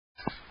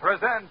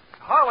presents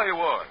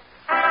Hollywood.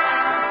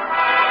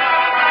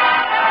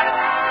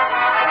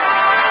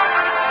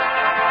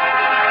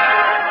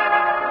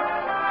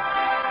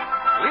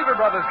 Lever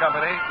Brothers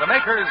Company, the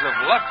makers of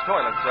Lux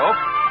Toilet Soap,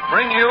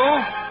 bring you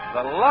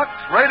the Lux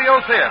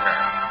Radio Theater,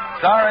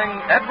 starring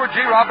Edward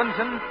G.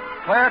 Robinson,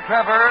 Claire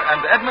Trevor,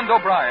 and Edmund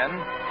O'Brien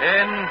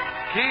in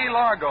Key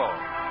Largo.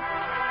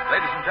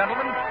 Ladies and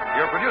gentlemen,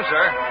 your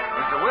producer,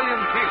 Mr.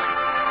 William Keighley.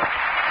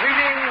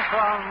 Greetings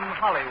from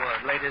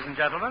Hollywood, ladies and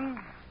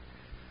gentlemen.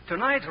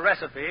 Tonight's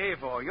recipe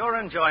for your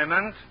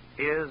enjoyment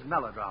is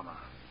melodrama.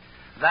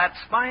 That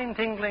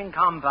spine-tingling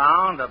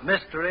compound of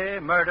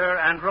mystery, murder,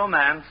 and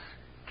romance,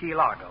 Key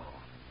Largo.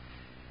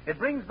 It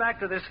brings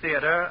back to this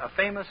theater a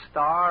famous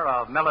star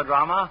of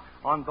melodrama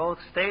on both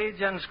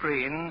stage and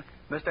screen,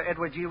 Mr.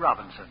 Edward G.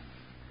 Robinson.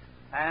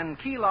 And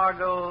Key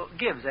Largo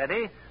gives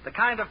Eddie the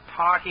kind of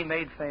part he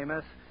made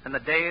famous in the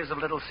days of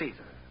Little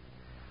Caesar.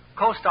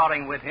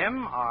 Co-starring with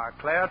him are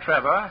Claire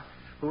Trevor,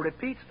 who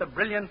repeats the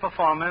brilliant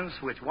performance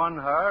which won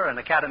her an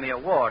Academy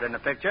Award in the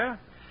picture,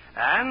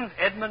 and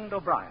Edmund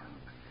O'Brien,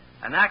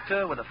 an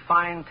actor with a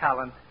fine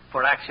talent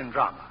for action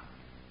drama.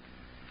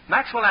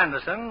 Maxwell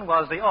Anderson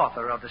was the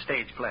author of the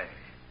stage play,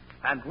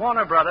 and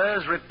Warner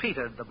Brothers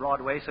repeated the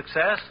Broadway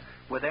success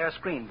with their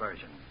screen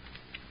version.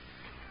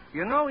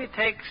 You know, it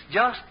takes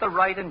just the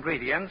right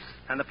ingredients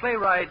and the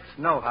playwright's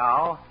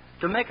know-how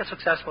to make a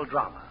successful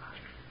drama.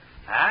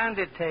 And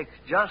it takes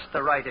just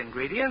the right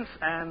ingredients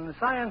and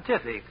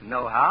scientific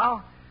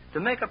know-how to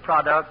make a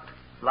product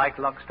like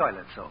Lux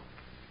Toilet Soap.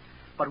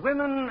 But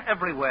women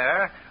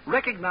everywhere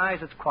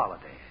recognize its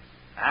quality,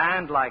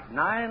 and like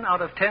 9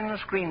 out of 10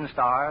 screen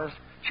stars,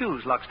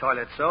 choose Lux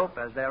Toilet Soap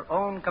as their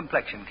own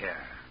complexion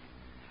care.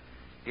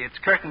 It's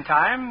curtain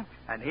time,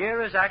 and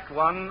here is Act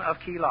One of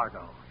Key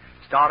Largo,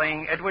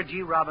 starring Edward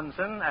G.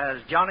 Robinson as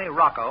Johnny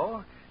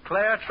Rocco,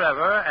 Claire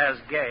Trevor as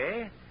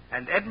Gay,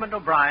 and Edmund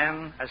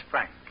O'Brien as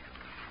Frank.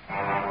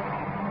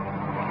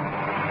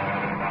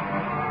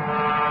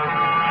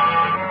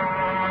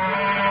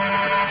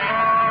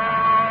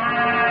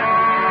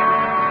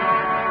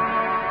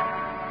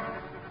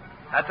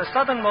 At the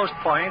southernmost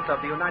point of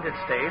the United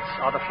States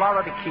are the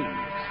Florida Keys,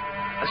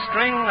 a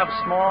string of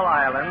small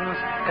islands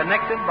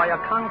connected by a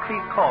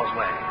concrete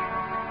causeway.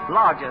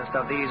 Largest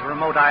of these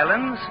remote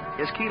islands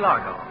is Key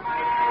Largo.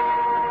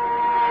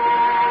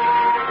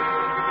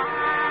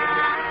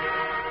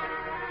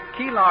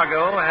 Key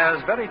Largo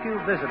has very few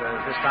visitors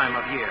this time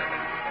of year.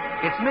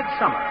 It's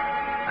midsummer,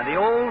 and the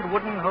old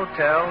wooden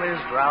hotel is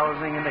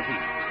drowsing in the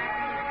heat.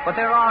 But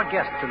there are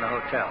guests in the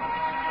hotel.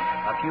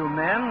 A few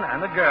men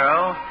and a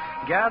girl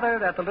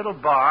gathered at the little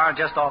bar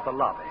just off the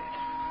lobby.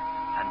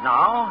 And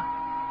now,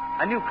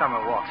 a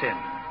newcomer walks in.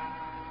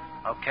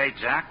 Okay,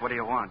 Jack, what do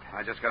you want?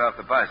 I just got off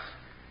the bus.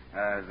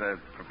 Is the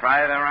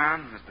proprietor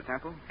around, Mr.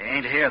 Temple? He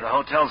ain't here. The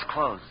hotel's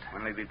closed.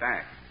 When will he be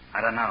back?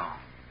 I don't know.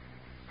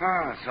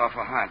 Oh, it's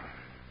awful hot.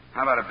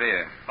 How about a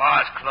beer?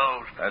 Bar's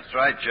closed. That's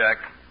right, Jack.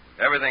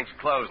 Everything's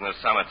closed in the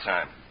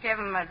summertime. Give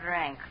him a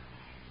drink.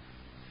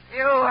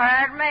 You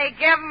heard me.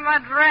 Give him a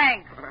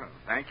drink. Well,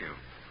 thank you.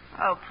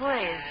 Oh,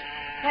 please.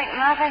 Think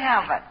nothing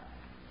of it.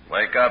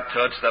 Wake up,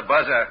 Toots, the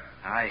buzzer.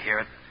 I hear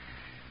it.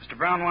 Mr.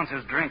 Brown wants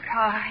his drink.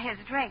 Oh, his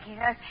drink. He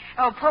does.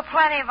 Oh, put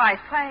plenty of ice.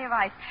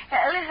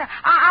 Listen,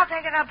 I'll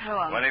take it up to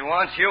him. When he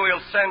wants you,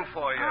 he'll send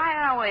for you.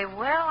 I know he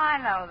will. I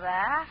know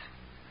that.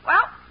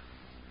 Well,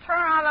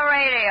 turn on the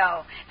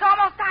radio. It's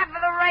almost time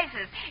for the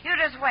races. You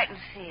just wait and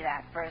see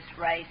that first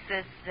race.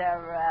 This,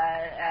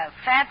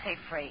 Fancy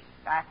Free.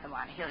 That's the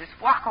one. He'll just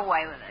walk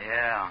away with it.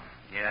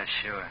 Yeah,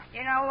 sure.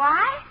 You know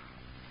why?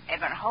 They've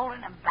been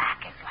holding him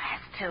back his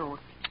last two.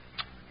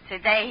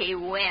 Today he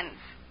wins.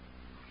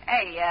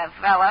 Hey,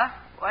 fella,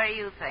 what do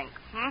you think?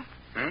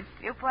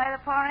 You play the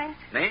ponies?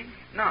 Me?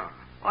 No.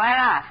 Why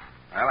not?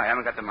 Well, I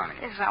haven't got the money.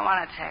 This I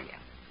want to tell you.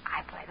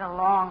 I play the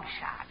long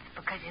shots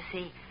because, you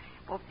see,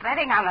 well,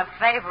 betting on the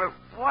favorite,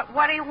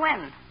 what do you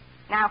win?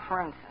 Now,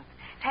 for instance,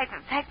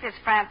 take this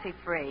Fancy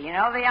Free. You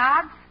know the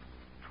odds?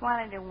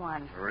 20 to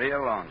 1.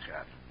 Real long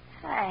shot.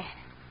 Say,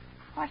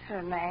 what's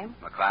her name?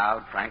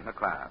 McLeod, Frank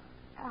McLeod.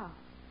 Oh,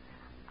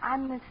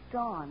 I'm Miss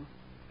Dawn.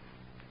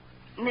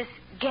 Miss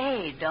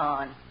Gay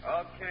Dawn.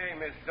 Okay,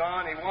 Miss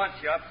Dawn, he wants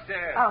you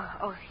upstairs.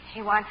 Oh,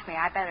 he wants me.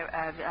 I better.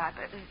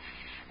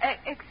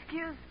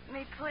 Excuse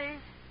me, please.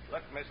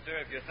 Look, mister,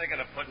 if you're thinking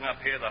of putting up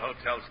here, the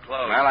hotel's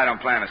closed. Well, I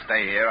don't plan to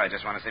stay here. I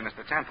just want to see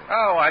Mr. Temple.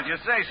 Oh, why'd you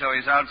say so?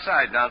 He's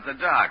outside down at the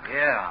dock.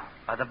 Yeah,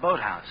 by the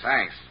boathouse.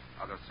 Thanks.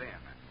 I'll go see him.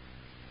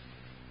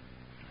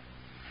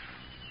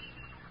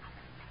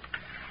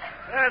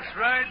 That's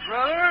right,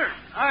 brother.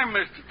 I'm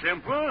Mr.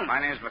 Temple. My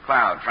name's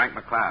McLeod, Frank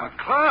McLeod.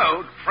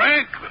 McLeod?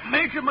 Frank?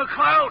 Major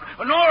McLeod?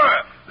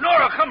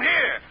 Nora, come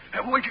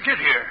here. When'd you get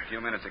here? A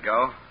few minutes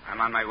ago. I'm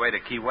on my way to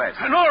Key West.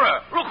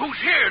 Nora, look who's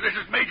here. This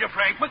is Major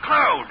Frank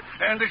McLeod.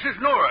 And this is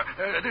Nora.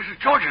 This is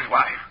George's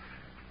wife.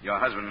 Your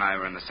husband and I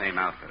were in the same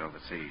outfit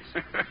overseas.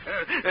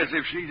 As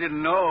if she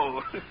didn't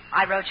know.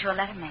 I wrote you a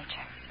letter,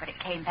 Major, but it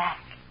came back.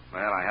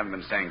 Well, I haven't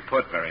been staying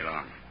put very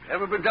long.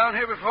 Ever been down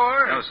here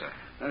before? No, sir.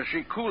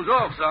 She cools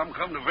off some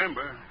come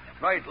November.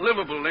 right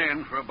livable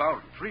then for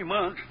about 3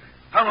 months.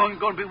 How long are you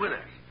going to be with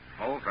us?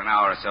 Oh, for an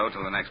hour or so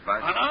till the next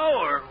bus. An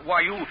hour?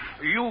 Why,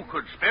 you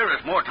could spare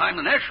us more time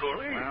than that,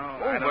 surely.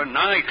 Well,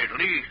 overnight, at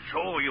least.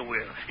 So you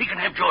will. He can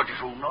have George's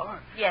room, Nora.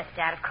 Yes,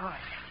 Dad, of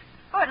course.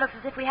 Oh, it looks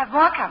as if we have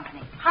more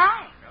company.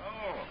 Hi.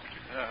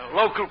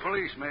 Local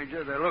police,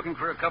 Major. They're looking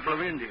for a couple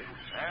of Indians.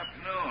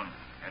 Afternoon.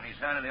 Any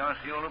sign of the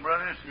Osceola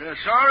brothers?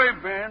 Sorry,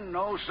 Ben.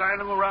 No sign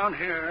of them around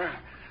here.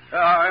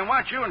 I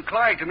want you and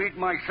Clyde to meet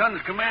my son's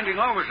commanding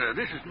officer.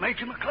 This is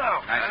Major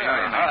McLeod. Nice to know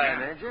you, Major. Hi,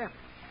 Major.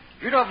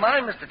 If you don't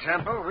mind, Mr.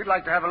 Temple, we'd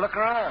like to have a look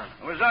around.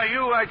 Was I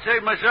you, I'd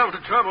save myself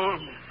the trouble.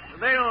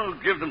 They'll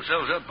give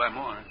themselves up by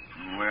morning.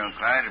 Well,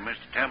 Clyde, if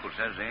Mr. Temple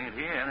says they ain't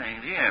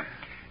here.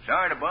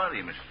 Sorry to bother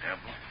you, Mr.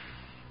 Temple.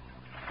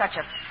 Such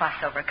a fuss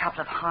over a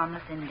couple of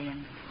harmless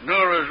Indians.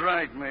 Nora's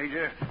right,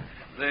 Major.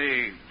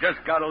 They just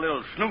got a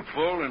little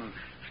snootful and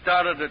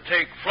started to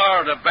take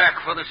Florida back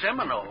for the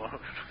Seminole.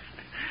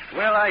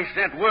 Well, I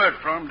sent word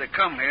for them to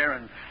come here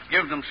and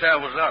give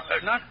themselves up.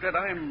 Not that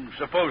I'm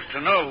supposed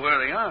to know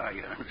where they are,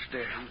 you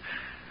understand.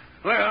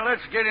 Well,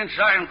 let's get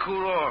inside and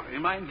cool off. You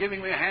mind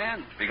giving me a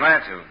hand? Be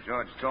glad to.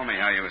 George told me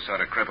how you were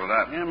sort of crippled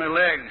up. Yeah, my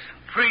legs.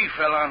 Tree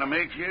fell on them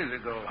 8 years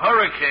ago.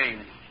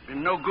 Hurricane.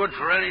 Been no good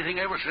for anything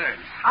ever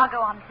since. I'll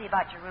go on and see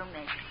about your room,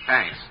 Major.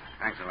 Thanks.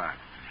 Thanks a lot.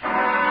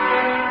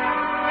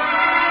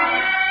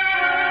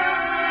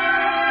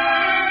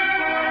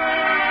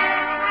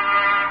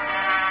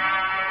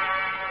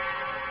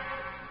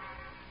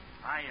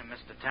 Hiya,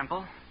 Mr.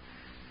 Temple.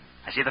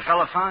 I see the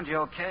fellow found you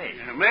okay.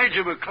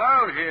 Major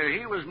McLeod here.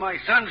 He was my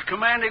son's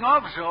commanding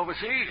officer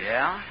overseas.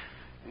 Yeah?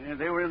 Yeah,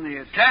 they were in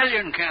the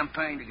Italian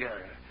campaign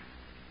together.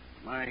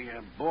 My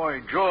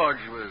boy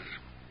George was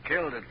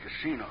killed at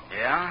casino.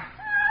 Yeah?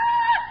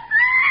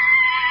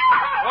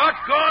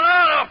 What's going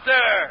on up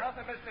there?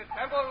 Nothing, Mr.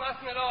 Temple.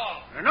 Nothing at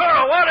all.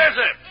 Nora, what is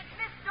it? It's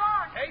Miss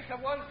Dawn. Case of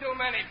one too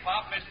many,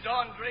 Pop. Miss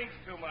Dawn drinks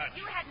too much.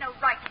 You had no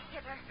right to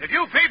hit her. If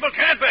you people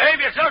can't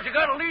behave yourselves, you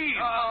gotta leave.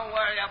 Don't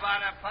worry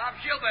about it, Pop.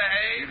 She'll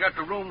behave. You got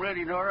the room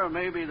ready, Nora?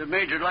 Maybe the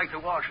major'd like to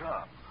wash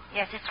up.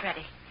 Yes, it's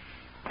ready.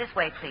 This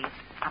way, please.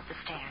 Up the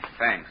stairs.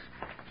 Thanks.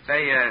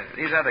 Say,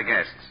 these other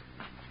guests,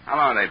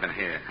 how long have they been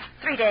here?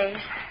 3 days.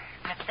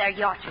 That's their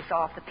yacht you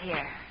saw off the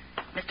pier.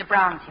 Mr.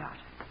 Brown's yacht.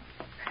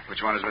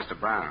 Which one is Mr.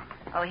 Brown?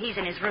 Oh, he's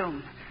in his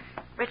room.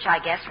 Rich, I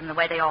guess, from the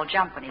way they all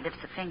jump when he lifts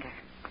a finger.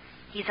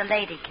 He's a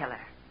lady killer.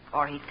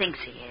 Or he thinks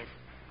he is.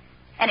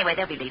 Anyway,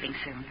 they'll be leaving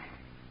soon.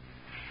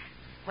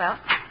 Well,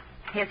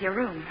 here's your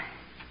room.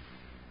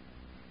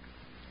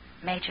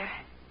 Major,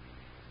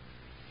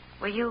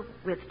 were you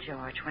with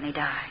George when he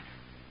died?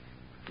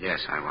 Yes,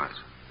 I was.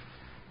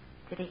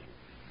 Did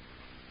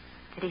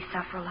he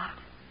suffer a lot?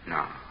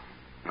 No.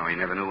 No, he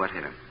never knew what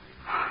hit him.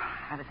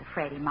 I was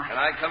afraid he might. Can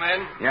I come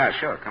in? Yeah,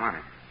 sure. Come on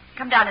in.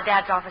 Come down to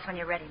Dad's office when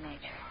you're ready,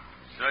 Major.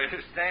 So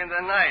you're staying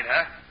the night,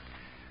 huh?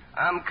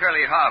 I'm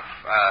Curly Hoff.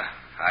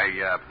 I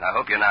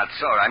hope you're not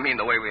sore. I mean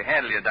the way we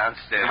handle you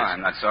downstairs. No,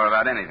 I'm not sore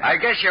about anything. I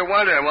guess you're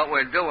wondering what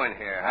we're doing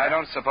here. I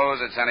don't suppose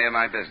it's any of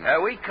my business.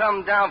 We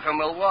come down from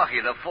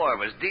Milwaukee, the four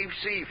of us, deep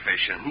sea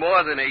fishing.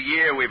 More than a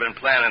year we've been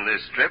planning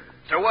this trip.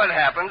 So what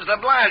happens? The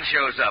blonde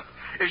shows up.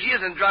 If she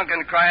isn't drunk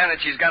and crying that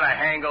she's got a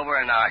hangover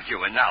and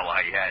arguing. Now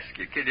I ask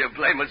you, can you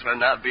blame us for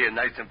not being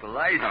nice and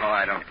polite? No,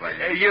 I don't blame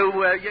you.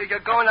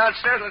 You're going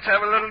downstairs. Let's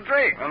have a little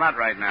drink. Well, not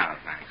right now,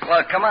 thanks.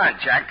 Well, come on,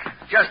 Jack.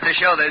 Just to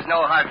show there's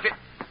no hard fit.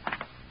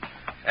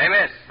 Hey,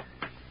 miss.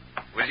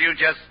 Was you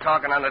just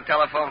talking on the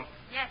telephone?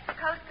 Yes, the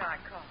Coast Guard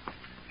called.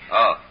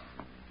 Oh.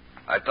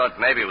 I thought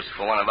maybe it was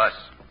for one of us.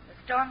 The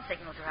storm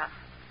signals are up.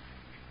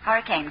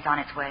 Hurricane's on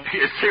its way.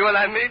 You see what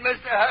I mean,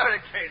 Mr.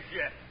 Hurricane?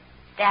 Yes.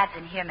 Dad's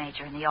in here,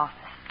 Major, in the office.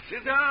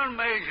 Sit down,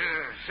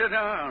 Major. Sit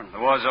down. The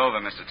war's over,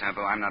 Mr.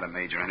 Temple. I'm not a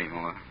major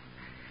anymore.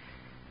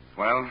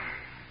 Well,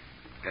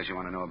 guess you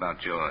want to know about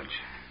George.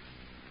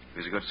 He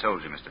was a good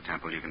soldier, Mr.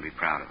 Temple. You can be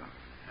proud of him.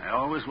 I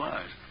always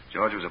was.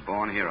 George was a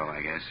born hero,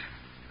 I guess.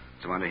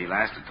 It's a wonder he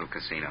lasted till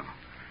Casino.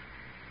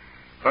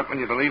 But when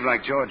you believe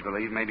like George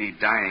believed, maybe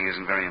dying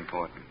isn't very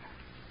important.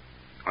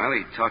 Well,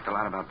 he talked a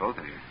lot about both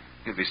of you.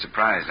 You'd be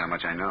surprised how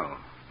much I know.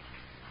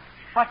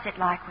 What's it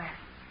like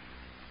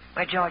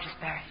where George is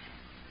buried?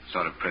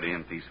 Sort of pretty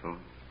and peaceful.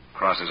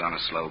 Crosses on a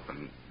slope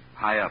and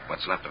high up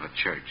what's left of a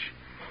church.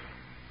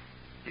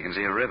 You can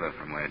see a river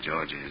from where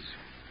George is.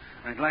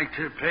 I'd like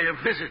to pay a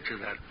visit to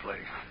that place.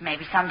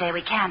 Maybe someday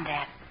we can,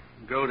 Dad.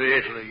 Go to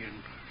Italy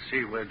and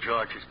see where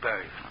George is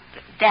buried.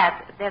 Dad,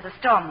 there's a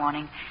storm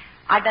warning.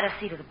 I'd better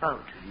see to the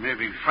boat.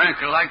 Maybe Frank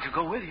would like to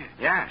go with you.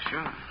 Yeah,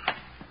 sure.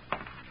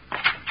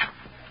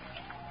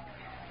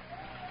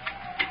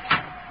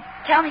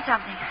 Tell me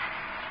something.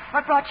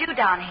 What brought you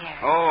down here?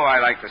 Oh,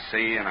 I like the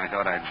sea, and I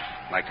thought I'd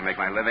like to make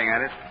my living at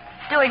it.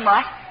 Doing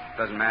what?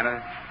 Doesn't matter.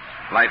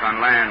 Life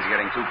on land's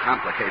getting too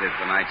complicated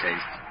for my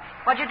taste.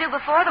 What'd you do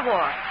before the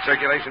war?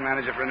 Circulation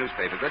manager for a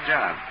newspaper. Good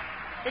job.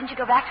 Didn't you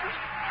go back to it?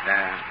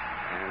 Yeah,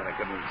 but I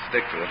couldn't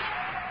stick to it.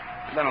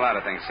 I've done a lot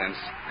of things since.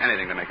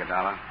 Anything to make $1.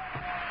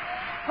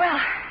 Well,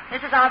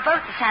 this is our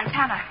boat, the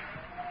Santana.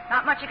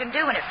 Not much you can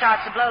do when it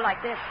starts to blow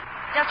like this.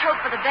 Just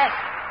hope for the best.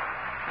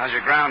 How's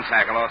your ground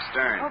tackle off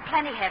stern? Oh,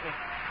 plenty heavy.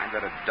 I've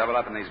got to double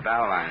up in these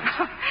bow lines.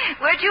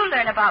 Where'd you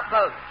learn about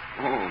boats?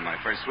 Oh, my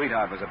first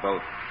sweetheart was a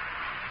boat.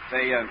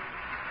 Say,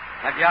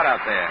 that yacht out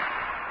there.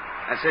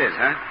 That's his,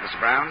 huh, Mr.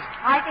 Brown?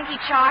 I think he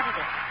chartered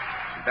it.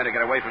 You better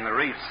get away from the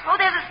reefs. Oh,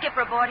 there's a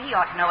skipper aboard. He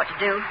ought to know what to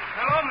do.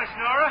 Hello, Miss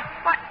Nora.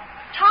 What?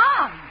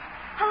 Tom.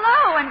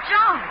 Hello, and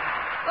John.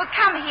 Well,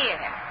 come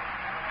here.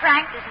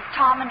 Frank, this is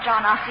Tom and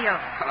John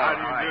Osceola. How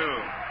do you do?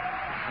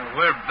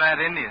 We're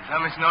bad Indians, huh,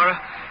 Miss Nora?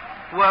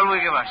 Well,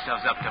 we give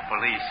ourselves up to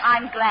police.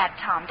 I'm glad,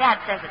 Tom. Dad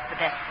says it's the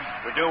best thing.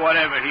 We do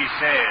whatever he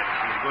says.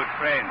 He's a good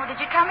friend. Well,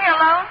 did you come here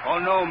alone? Oh,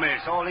 no,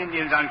 miss. All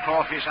Indians on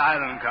Crawfish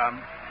Island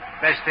come.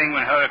 Best thing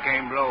when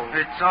hurricane blows.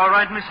 It's all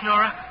right, Miss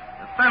Nora.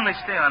 The family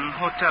stay on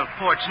hotel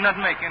porch, not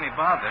make any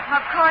bother.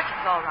 Of course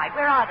it's all right.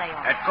 Where are they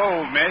all? At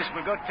Cove, miss.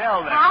 We'll go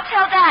tell them. Well, I'll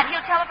tell Dad.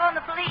 He'll telephone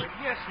the police.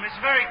 Yes, miss,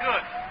 very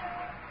good.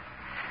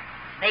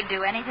 They'd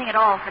do anything at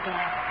all for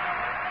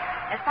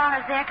Dad. As far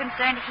as they're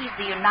concerned, he's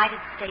the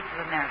United States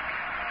of America.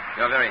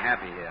 You're very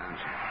happy here, aren't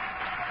you?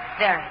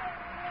 Very.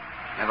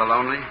 Never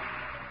lonely?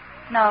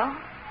 No,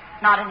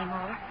 not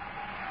anymore.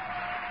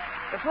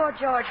 Before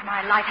George,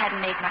 my life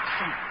hadn't made much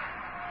sense.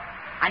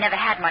 I never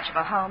had much of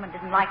a home and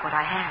didn't like what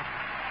I had.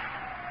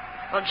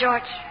 Well,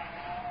 George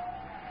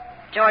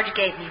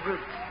gave me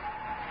roots.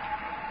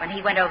 When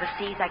he went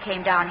overseas, I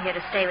came down here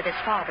to stay with his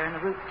father, and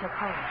the roots took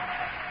hold.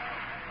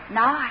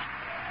 Now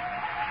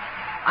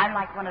I'm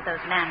like one of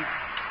those men.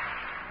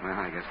 Well,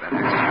 I guess that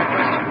answers my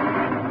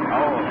question.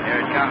 Oh,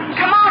 here it comes.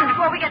 Come on,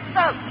 before we get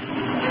soaked.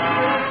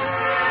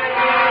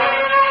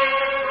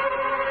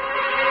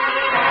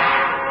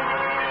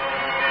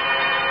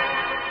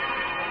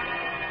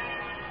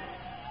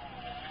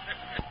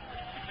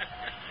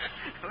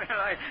 Well,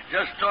 I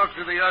just talked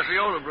to the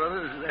Osceola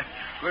brothers.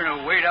 We're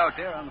going to wait out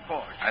there on the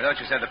porch. I thought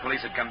you said the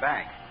police had come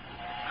back.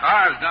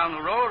 Car's down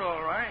the road,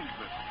 all right,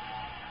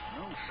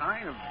 but no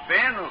sign of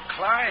Ben or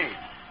Clyde.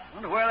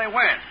 Wonder where they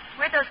went.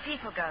 Where'd those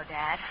people go,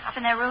 Dad? Up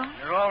in their room?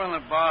 They're all in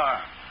the bar.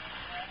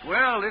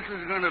 Well, this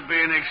is going to be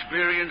an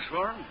experience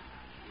for them.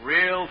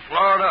 Real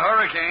Florida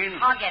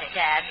hurricane. I'll get it,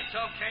 Dad. It's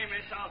okay,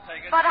 miss. I'll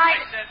take it. But I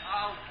said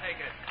I'll take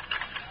it.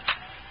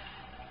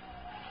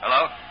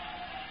 Hello?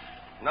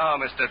 No,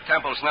 Mr.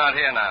 Temple's not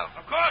here now.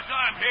 Of course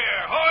I'm here.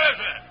 Who is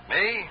it?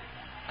 Me?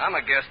 I'm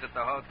a guest at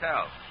the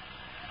hotel.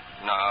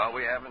 No,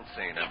 we haven't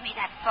seen him. Give me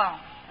that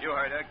phone. You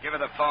heard her. Give her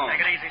the phone.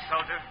 Take it easy,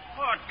 soldier.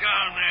 Put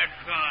down that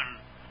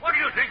gun. What do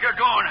you think you're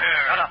doing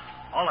here? Shut up,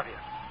 all of you.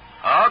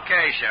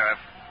 Okay, Sheriff.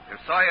 If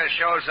Sawyer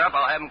shows up,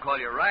 I'll have him call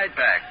you right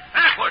back.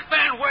 That was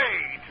Ben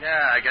Wade.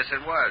 Yeah, I guess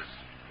it was.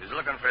 He's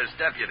looking for his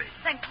deputy.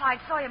 Then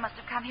Clyde Sawyer must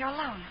have come here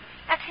alone.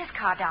 That's his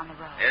car down the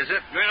road. Is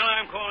it? Well,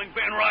 I'm calling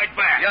Ben right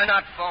back. You're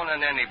not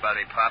phoning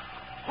anybody, Pop.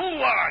 Who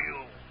are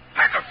you?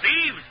 Pack of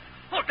thieves?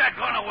 Put that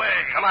gun away.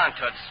 Come on,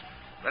 Toots.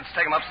 Let's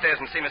take him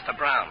upstairs and see Mr.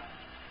 Brown.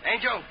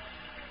 Angel,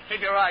 keep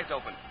your eyes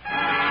open.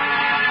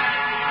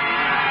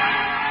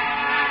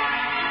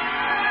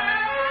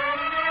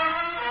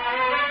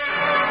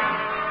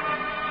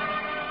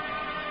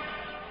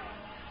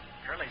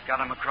 Curly's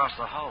got him across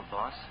the hall,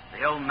 boss.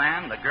 The old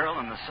man, the girl,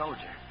 and the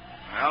soldier.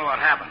 Well, what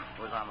happened?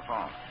 Who's on the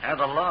phone?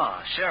 The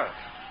law, sheriff,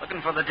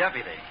 looking for the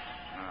deputy.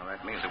 Well,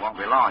 that means it won't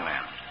be long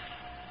then.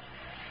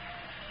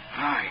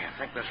 Oh, you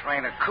think this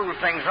rain will cool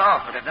things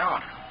off, but it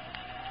don't.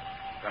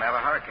 Gonna have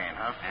a hurricane,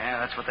 huh? Yeah,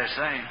 that's what they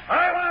say.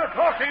 I want to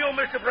talk to you,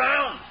 Mr.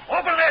 Brown.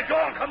 Open that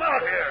door and come out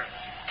here.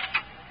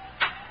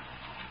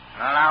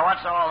 Well, now,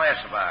 what's all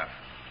this about?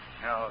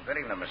 Oh, good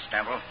evening, Mr.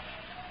 Temple.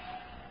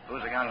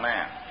 Who's the young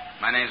man?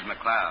 My name's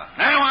McLeod.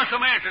 Now, I want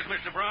some answers,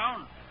 Mr.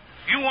 Brown.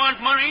 You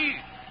want money?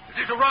 Is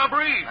this a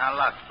robbery? Now,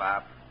 look,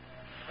 Bob.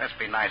 Let's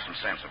be nice and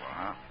sensible,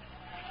 huh?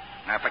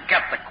 Now,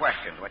 forget the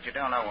questions. What you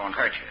don't know won't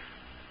hurt you.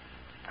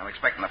 I'm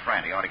expecting a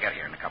friend. He ought to get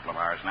here in a couple of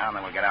hours now, and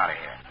then we'll get out of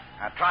here.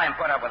 Now, try and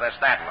put up with us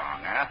that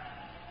long, huh?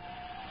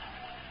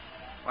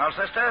 Well,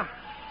 sister,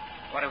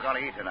 what are we going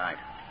to eat tonight?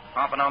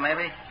 Pompano,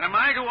 maybe? Am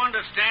I to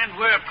understand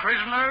we're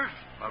prisoners?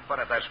 Well, put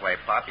it this way,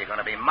 Pop. You're going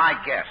to be my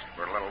guest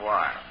for a little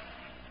while.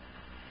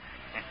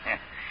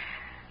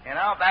 You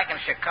know, back in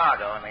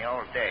Chicago in the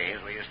old days,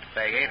 we used to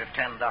pay $8 or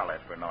 $10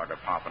 for an order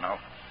of pompano.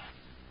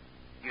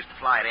 Used to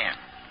fly it in.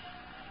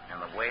 And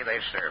the way they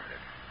served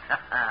it.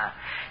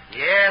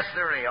 Yes,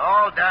 sirree.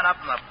 All done up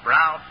in a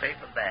brown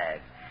paper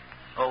bag.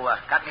 Oh,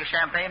 got any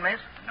champagne,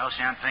 miss? No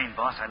champagne,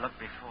 boss. I looked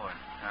before.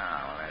 Oh,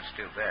 well, that's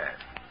too bad.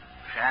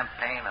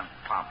 Champagne and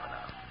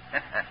pompano.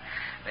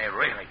 They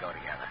really go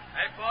together.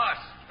 Hey, boss,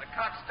 the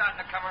cop's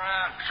starting to come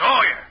around.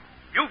 Sawyer.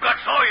 You've got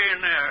Sawyer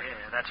in there.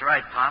 Yeah, that's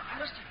right, Pop.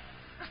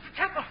 Mr.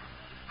 Temple,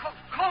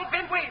 call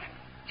Ben Wade.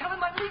 Tell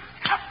him I'm leaving.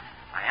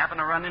 I happened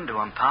to run into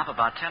him, Pop,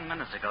 about 10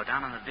 minutes ago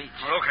down on the beach.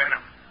 Look at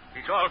him.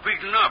 He's all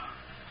beaten up.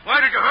 Why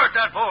did you hurt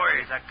that boy?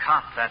 He's a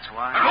cop, that's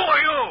why. And who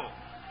are you?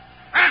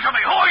 Answer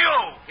me. Who are you?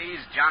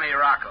 He's Johnny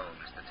Rocco,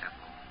 Mr.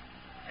 Temple.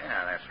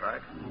 Yeah, that's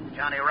right.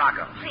 Johnny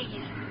Rocco.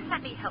 Please,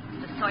 let me help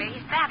Mr. Sawyer.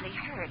 He's badly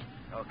hurt.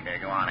 Okay,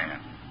 go on in.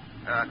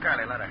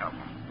 Curly, let her help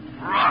him.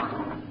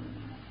 Rocco.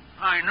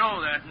 I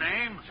know that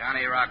name.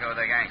 Johnny Rocco,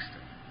 the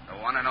gangster. The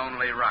one and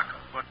only Rocco.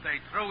 but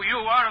they threw you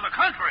out of the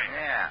country.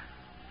 Yeah,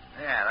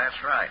 that's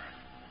right.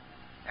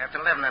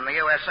 After living in the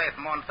USA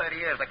for more than 30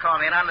 years, they call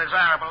me an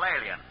undesirable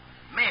alien.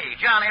 Me,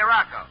 Johnny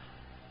Rocco.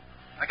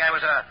 Like I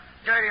was a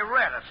dirty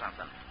red or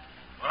something.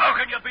 Well, how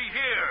can you be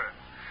here?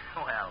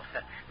 Well,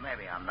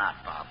 maybe I'm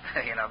not, Pop.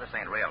 You know, this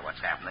ain't real what's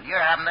happening.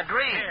 You're having a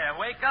dream. Yeah,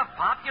 wake up,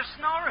 Pop. You're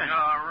snoring.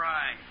 You're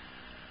right.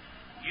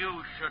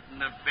 You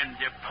shouldn't have been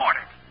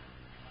deported.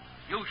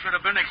 You should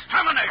have been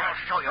exterminated.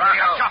 I'll show you.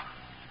 Rocco.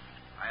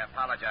 I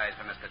apologize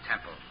for Mr.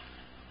 Temple.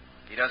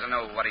 He doesn't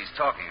know what he's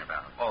talking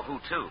about. Oh,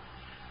 who to?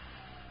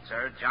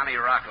 Sir, Johnny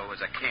Rocco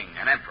was a king,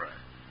 an emperor.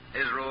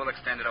 His rule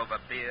extended over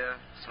beer,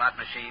 slot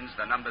machines,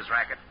 the numbers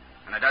racket,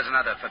 and a dozen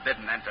other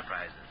forbidden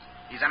enterprises.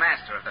 He's a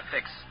master of the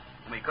fix.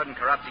 Whom he couldn't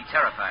corrupt, he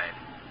terrified.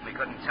 Whom he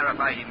couldn't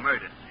terrify, he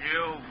murdered.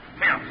 You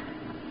filth.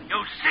 You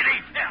city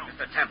filth.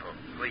 Mr. Temple,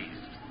 please.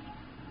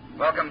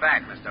 Welcome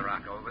back, Mr.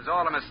 Rocco. It was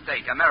all a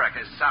mistake.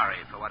 America's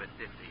sorry for what it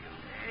did to you.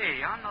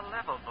 Hey, on the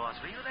level, boss.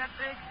 Were you that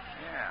big?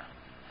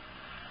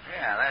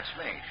 Yeah, that's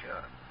me,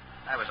 sure.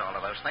 I was all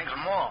of those things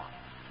and more.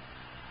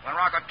 When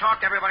Rocco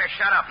talked, everybody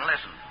shut up and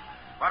listened.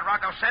 What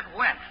Rocco said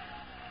went.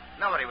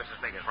 Nobody was as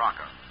big as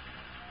Rocco.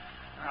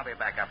 I'll be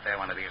back up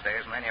there one of these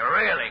days, and then you're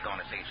really going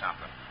to see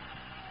something.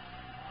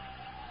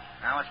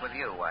 Now, what's with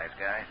you, wise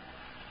guy?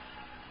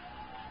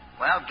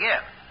 Well,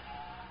 give.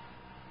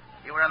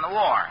 You were in the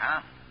war,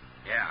 huh?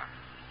 Yeah.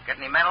 Get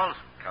any medals?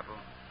 Couple.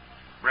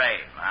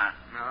 Brave, huh?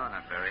 No,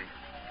 not very.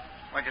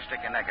 Why'd you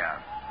stick your neck out?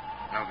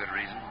 No good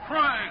reason.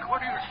 Frank, what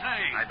are you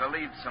saying? I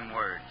believed some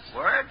words.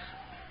 Words?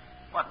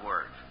 What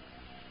words?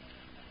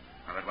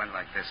 Well, it went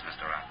like this,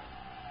 Mr. Rocco.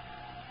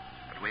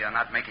 But we are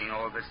not making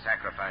all this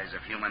sacrifice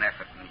of human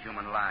effort and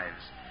human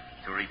lives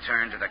to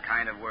return to the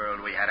kind of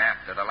world we had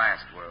after the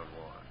last World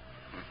War.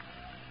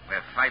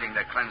 We're fighting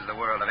to cleanse the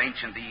world of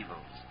ancient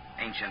evils,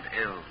 ancient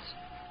ills.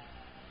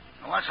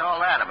 What's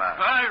all that about?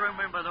 I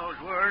remember those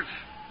words.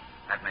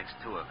 That makes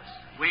two of us.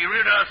 We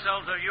rid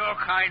ourselves of your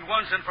kind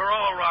once and for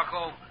all,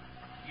 Rocco.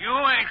 You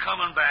ain't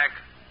coming back.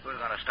 Who's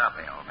going to stop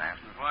me, old man?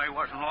 If I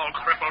wasn't all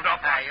crippled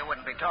up. You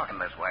wouldn't be talking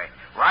this way.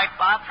 Right,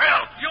 Bob?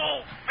 Filth! You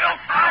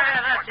filth!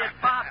 Yeah, that's it,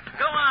 Pop.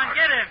 Go on,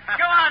 get him.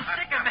 Go on,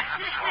 stick him.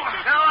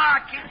 Go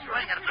on, keep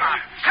swinging, Bob.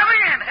 Come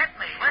in, hit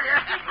me, will you?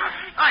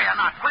 Oh, you're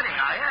not quitting,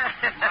 are you?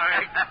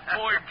 My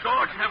boy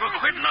George never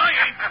quit, and I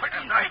ain't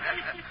quitting.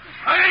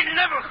 I ain't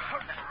never...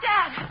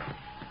 Dad!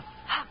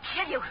 I'll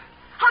kill you.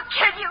 I'll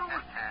kill you.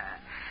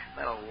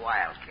 Little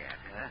wildcat,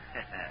 huh?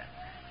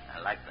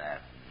 I like that.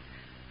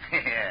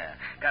 Yeah.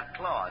 Got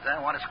claws,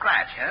 huh? Want to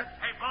scratch, huh?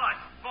 Hey,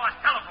 boss,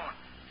 telephone.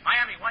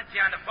 Miami wants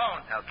you on the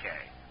phone.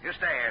 Okay. You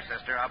stay here,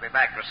 sister. I'll be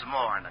back for some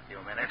more in a few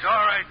minutes. It's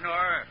all right,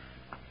 Nora.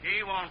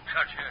 He won't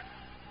touch you.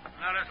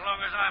 Not as long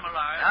as I'm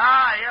alive.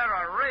 You're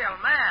a real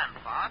man,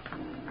 Pop.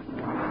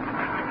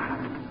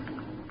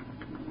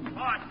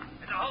 Boss,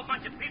 there's a whole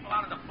bunch of people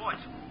out on the porch.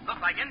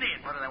 Look like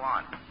Indians. What do they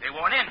want? They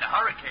want in the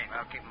hurricane.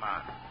 Well, keep them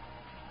out.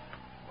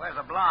 Where's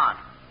the blonde?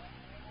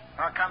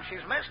 How come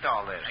she's missed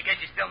all this? I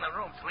guess she's still in the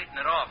room sleeping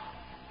it off.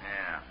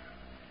 Yeah.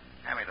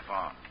 Hand me the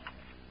phone.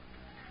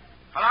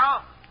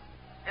 Hello?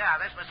 Yeah,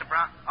 this Mr.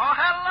 Brown. Oh,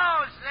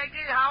 hello,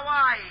 Ziggy. How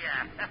are you?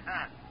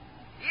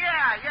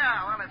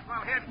 yeah. Well, it's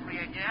well hidden for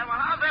you, yeah. Well,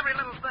 how's every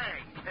little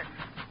thing?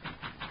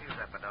 Who's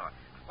at the door?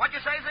 What'd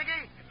you say,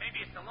 Ziggy?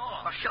 Maybe it's the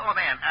law. Oh, show him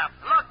in.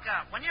 Look,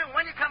 when you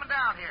coming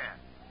down here?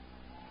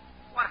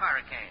 What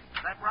hurricane?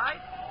 Is that right?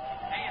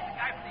 Hey, it's the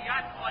guy from the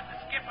yacht board, the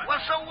skipper.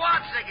 Well, so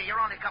what, Ziggy? You're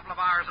only a couple of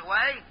hours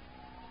away.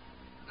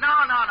 No.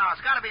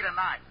 It's got to be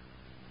tonight.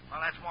 Well,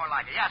 that's more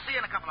like it. Yeah, see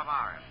you in a couple of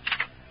hours.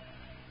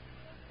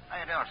 How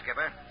you doing,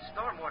 Skipper?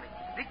 Storm warning.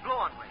 Big blow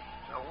on way.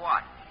 So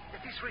what?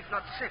 If this reef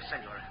not safe,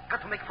 senor,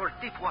 got to make for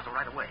deep water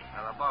right away.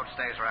 Well, the boat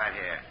stays right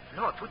here.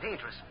 No, too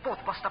dangerous.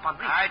 Boat bust up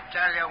on reef. I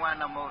tell you when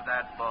to move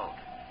that boat.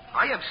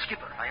 I am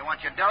skipper. Now, you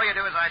want your dough, you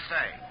do as I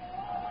say.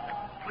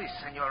 Please,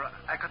 senor,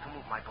 I got to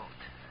move my boat.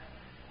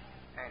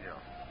 Angel,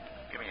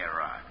 give me your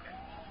rod.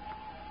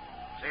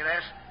 See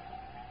this?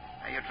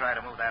 Now, you try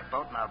to move that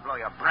boat, and I'll blow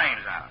your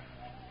brains out.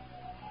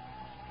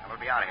 And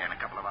we'll be out of here in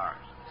a couple of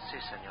hours. Si,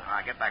 senor. All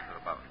right, get back to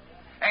the boat.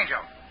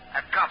 Angel,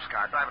 that cop's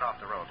car, drive it off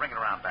the road. Bring it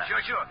around back.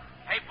 Sure.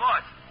 Hey,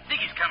 boss,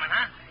 Ziggy's coming,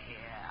 huh?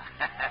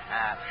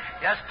 Yeah.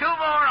 Just 2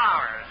 more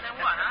hours. Then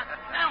what, huh?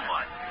 Then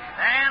what?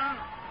 Then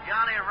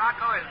Johnny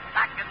Rocco is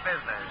back in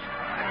business.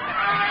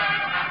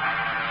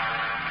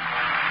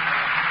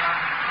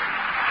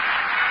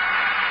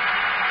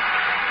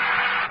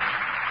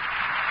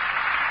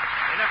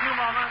 In a few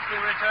moments, we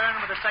return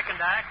with the second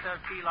act of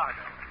Key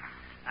Largo.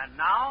 And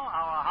now,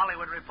 our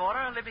Hollywood reporter,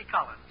 Libby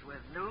Collins,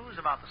 with news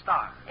about the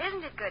stars.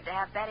 Isn't it good to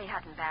have Betty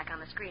Hutton back on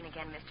the screen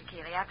again, Mr.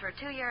 Keeley, after a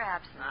 2-year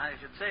absence? I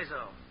should say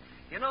so.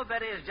 You know,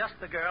 Betty is just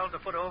the girl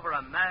to put over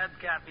a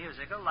madcap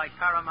musical like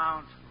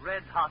Paramount's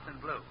Red Hot and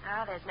Blue.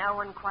 Oh, there's no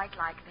one quite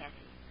like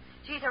Betty.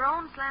 She's her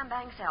own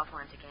slam-bang self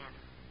once again.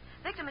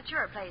 Victor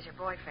Mature plays her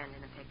boyfriend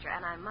in the picture,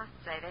 and I must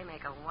say they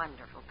make a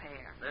wonderful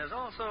pair. There's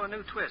also a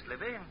new twist,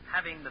 Libby,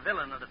 having the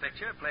villain of the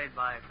picture played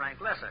by Frank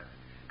Lesser,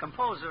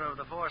 composer of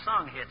the 4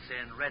 song hits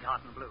in Red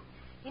Hot and Blue.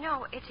 You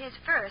know, it's his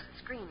first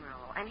screen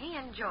role, and he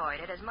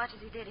enjoyed it as much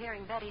as he did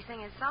hearing Betty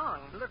sing his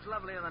song. Looks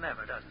lovelier than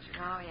ever, doesn't she?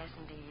 Oh, yes,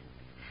 indeed.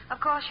 Of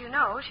course, you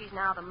know she's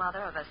now the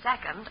mother of a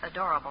second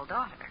adorable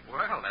daughter.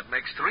 Well, that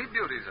makes 3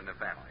 beauties in the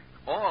family.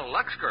 All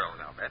Lux girls,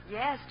 I'll bet.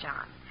 Yes,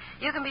 John.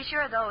 You can be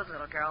sure those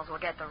little girls will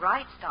get the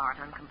right start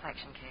on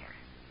complexion care.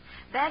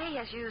 Betty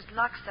has used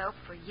Lux soap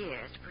for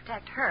years to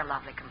protect her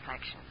lovely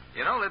complexion.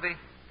 You know, Libby,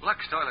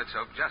 Lux toilet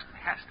soap just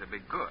has to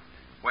be good.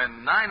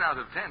 When 9 out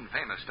of 10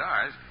 famous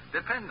stars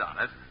depend on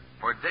it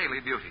for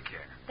daily beauty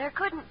care. There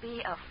couldn't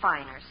be a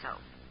finer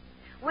soap.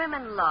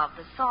 Women love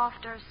the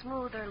softer,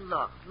 smoother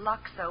look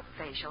Lux soap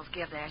facials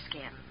give their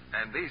skin.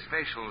 And these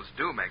facials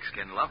do make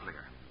skin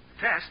lovelier.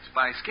 Tests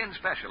by skin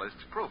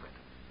specialists prove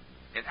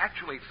it. In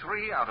actually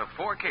 3 out of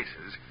 4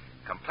 cases,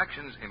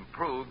 complexions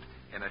improved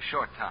in a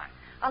short time.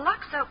 A Lux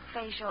soap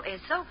facial is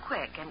so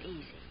quick and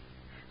easy.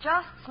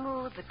 Just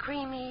smooth the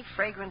creamy,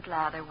 fragrant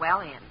lather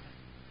well in.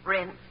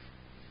 Rinse,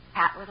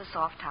 pat with a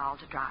soft towel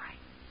to dry.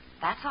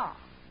 That's all.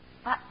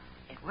 But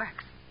it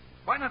works.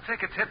 Why not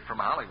take a tip from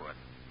Hollywood?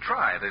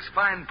 Try this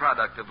fine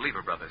product of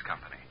Lever Brothers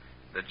Company,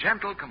 the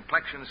gentle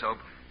complexion soap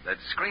that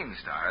screen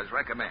stars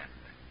recommend.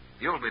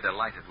 You'll be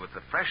delighted with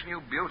the fresh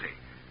new beauty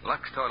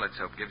Lux toilet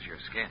soap gives your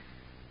skin.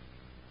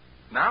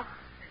 Now,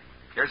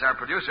 here's our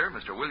producer,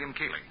 Mr. William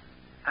Keeley.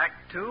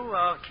 Act 2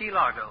 of Key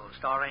Largo,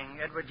 starring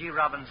Edward G.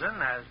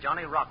 Robinson as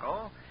Johnny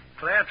Rocco,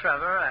 Claire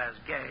Trevor as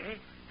Gay,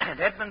 and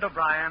Edmund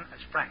O'Brien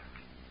as Frank.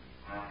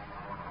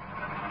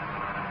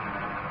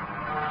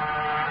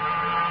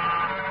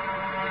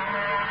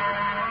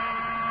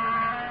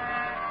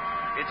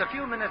 It's a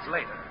few minutes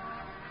later.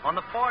 On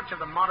the porch of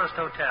the modest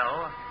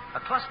hotel, a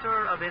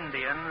cluster of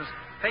Indians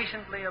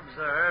patiently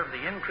observe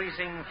the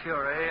increasing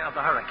fury of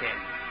the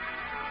hurricane.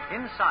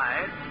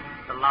 Inside,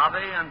 the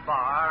lobby and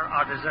bar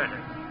are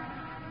deserted.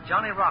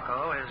 Johnny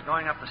Rocco is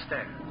going up the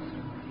stairs.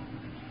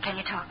 Can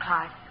you talk,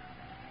 Clyde?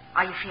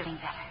 Are you feeling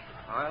better?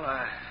 Well,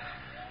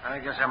 I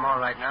guess I'm all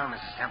right now,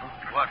 Mrs. Temple.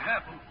 What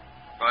happened?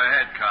 Go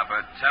ahead,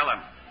 Copper. Tell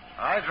him.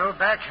 I drove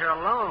back here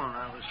alone.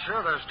 I was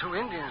sure those 2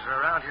 Indians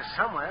were around here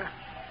somewhere.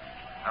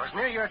 I was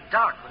near your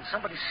dock when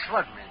somebody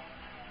slugged me.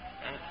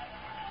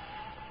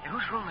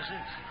 Whose room is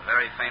this? A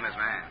very famous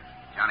man,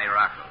 Johnny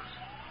Rocco's.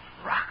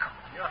 Rocco?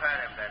 You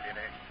heard him,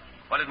 Deputy.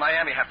 What did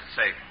Miami have to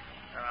say?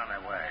 They're on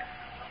their way.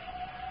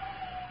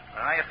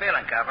 Well, how you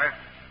feeling, Copper?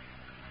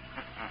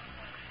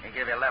 You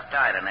give your left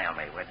eye to nail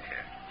me, wouldn't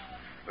you?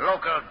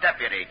 Local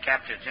deputy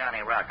captured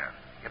Johnny Rocco.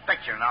 Your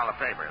picture in all the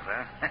papers,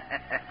 huh?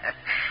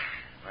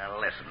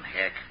 Well, listen,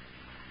 Hick.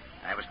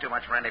 I was too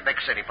much for any big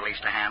city police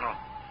to handle.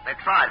 They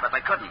tried, but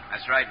they couldn't.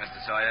 That's right, Mr.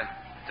 Sawyer.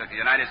 It took the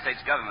United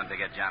States government to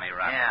get Johnny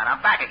Rocco. Yeah, and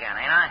I'm back again,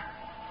 ain't I?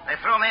 They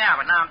threw me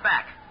out, but now I'm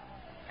back.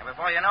 And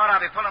before you know it,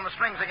 I'll be pulling the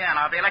strings again.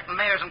 I'll be electing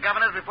mayors and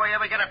governors before you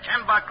ever get a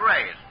 $10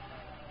 raise.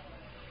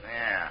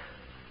 Yeah.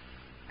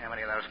 How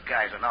many of those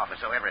guys in office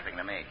owe everything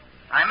to me?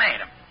 I made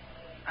them.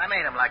 I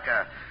made them like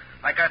a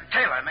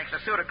tailor makes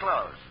a suit of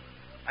clothes.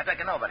 I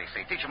take a nobody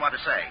seat, teach him what to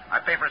say. I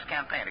pay for his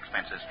campaign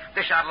expenses,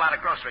 dish out a lot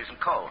of groceries and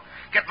coal.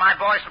 Get my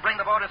boys to bring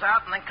the voters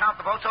out and then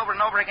count the votes over and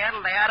over again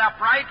till they add up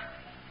right.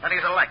 Then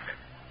he's elected.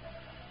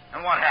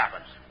 And what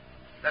happens?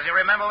 Does he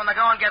remember when the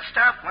going gets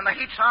tough, when the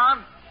heat's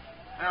on?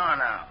 Oh,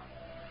 no.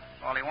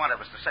 All he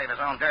wanted was to save his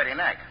own dirty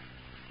neck.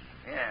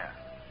 Yeah.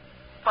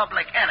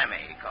 Public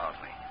enemy, he calls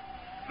me.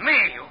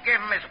 Me, who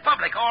gave him his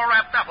public all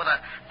wrapped up with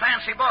a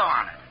fancy bow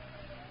on it.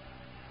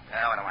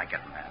 Now, what am I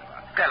getting mad about?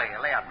 Kelly,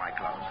 lay out my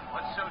clothes.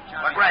 What's so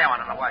Johnny? What gray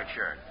one and a white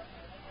shirt?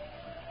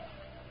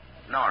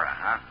 Nora,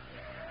 huh?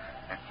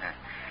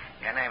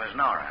 Your name is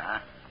Nora, huh?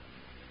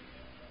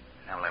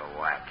 Now, little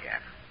wildcat.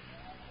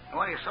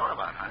 What are you sore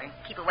about, honey?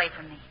 Keep away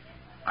from me.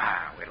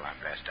 Wait till I'm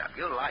dressed up.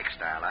 You like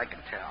style, I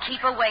can tell.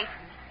 Keep away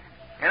from me.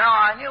 You know,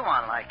 I knew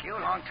one like you a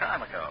long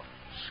time ago.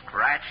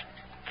 Scratched,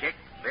 kicked,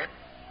 bit,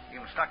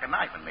 even stuck a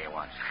knife in me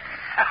once.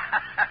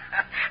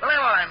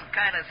 Little and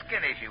kind of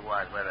skinny she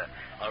was, with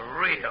a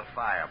real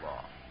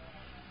fireball.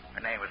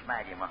 Her name was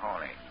Maggie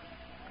Mahoney.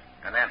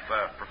 And then, for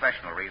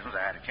professional reasons,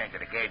 I had to change it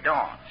to Gay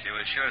Dawn. She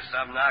was sure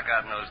some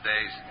knockout in those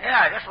days.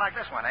 Yeah, just like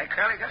this one, eh,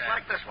 Curly? Just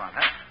like this one,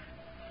 huh?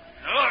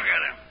 Look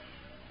at him.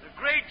 The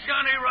great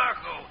Johnny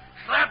Rocco,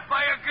 slapped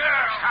by a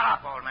girl. Shut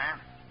up, old man.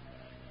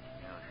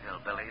 You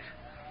hillbillies.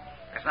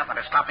 There's nothing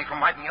to stop me from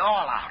wiping you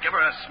all out. Give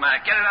her a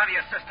smack. Get it out of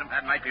your system.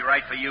 That might be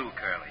right for you,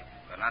 Curly,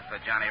 but not for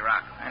Johnny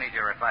Rocco. I need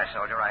your advice,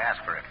 soldier. I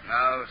asked for it.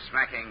 No,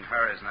 smacking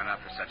her isn't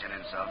enough for such an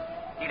insult.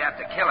 He'd have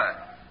to kill her.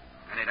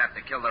 And he'd have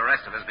to kill the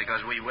rest of us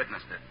because we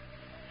witnessed it.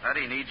 But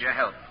he needs your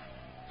help.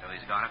 So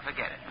he's going to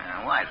forget it.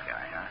 Wise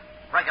guy, huh?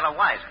 Regular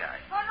wise guy.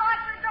 Unlock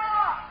the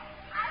door!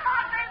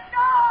 Unlock the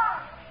door!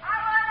 I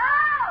want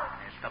out!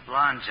 It's the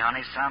blonde,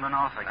 Johnny, sounding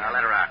off again. Now,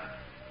 let her out.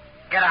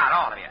 Get out,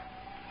 all of you.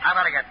 I'm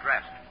going to get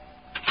dressed.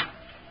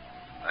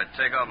 I'd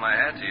take off my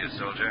hat to you,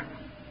 soldier.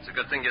 It's a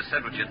good thing you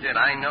said what you did.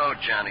 I know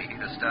Johnny. He'd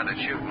have started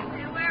shooting.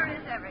 Hey, where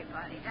is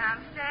everybody?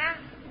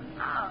 Downstairs?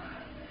 Oh.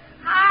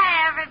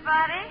 Hi,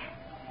 everybody.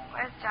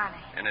 Where's Johnny?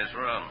 In his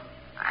room.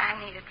 I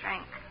need a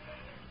drink.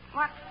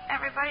 What's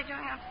everybody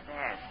doing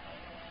upstairs?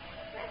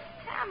 Miss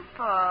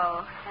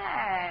Temple.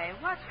 Hey,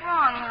 what's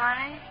wrong,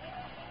 honey?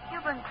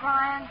 You've been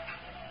crying.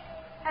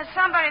 Has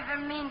somebody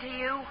been mean to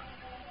you?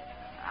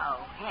 Oh,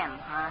 him,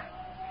 huh?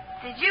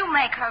 Did you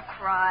make her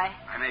cry?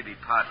 I may be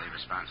partly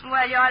responsible.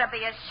 Well, you ought to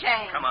be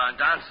ashamed. Come on,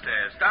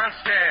 downstairs.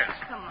 Downstairs.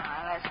 Come on,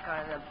 let's go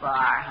to the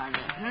bar,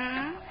 honey.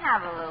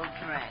 Have a little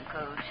drink.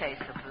 It'll chase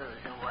the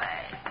blues away.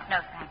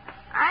 No, thanks.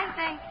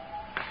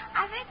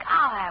 I think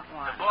I'll have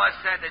one. The boss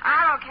said that...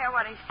 I don't care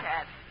what he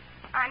said.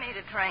 I need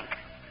a drink.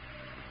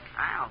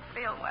 I don't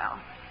feel well.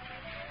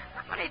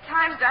 How many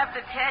times do I have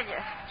to tell you?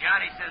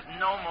 Johnny says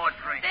no more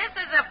drink. This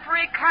is a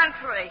free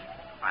country.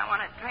 If I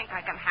want a drink,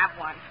 I can have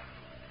one.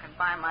 I can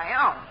buy my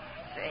own.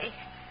 See?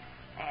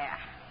 There.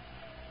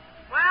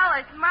 Well,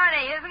 it's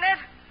money, isn't it?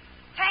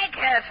 Take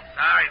it.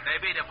 Sorry,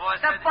 baby. The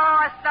boss The said...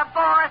 boss.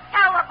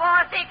 Tell the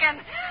boss he can...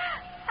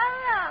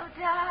 Hello,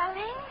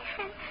 darling.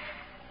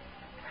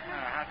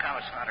 How come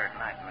it's hotter at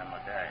night than in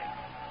the day?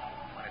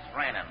 When it's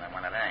raining than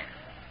when it ain't?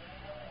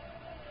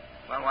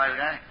 Well, wise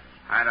guy?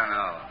 I don't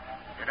know.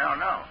 You don't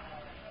know?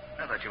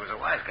 I thought you was a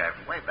wise guy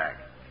from way back.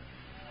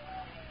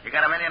 You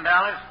got $1 million?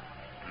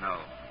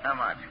 No. How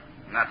much?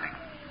 Nothing.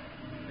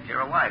 But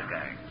you're a wise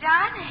guy.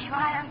 Johnny,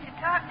 why don't you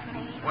talk to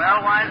me?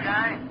 Well, wise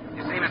guy?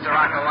 You see, Mr.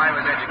 Rocco, I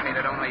was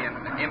educated only in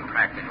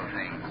impractical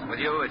things. With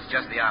you, it's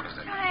just the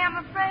opposite. Johnny,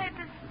 I'm afraid of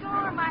the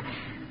storm. I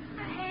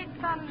hate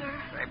thunder.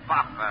 Say,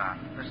 Pop,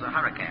 this is a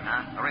hurricane,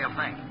 huh? A real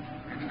thing.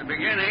 It's the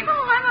beginning.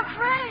 Oh, I'm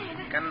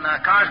afraid. Can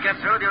cars get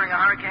through during a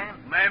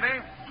hurricane? Maybe,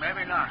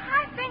 maybe not.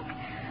 I think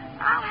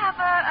I'll have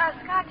a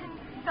scotch and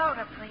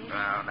soda, please.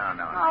 No.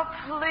 Oh,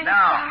 please, No.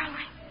 darling.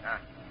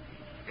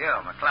 You,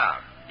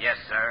 McLeod. Yes,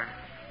 sir.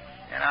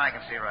 You know, I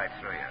can see right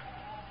through you.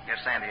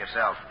 You're saying to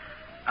yourself,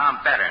 I'm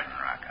better than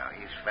Rocco.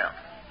 He's felt.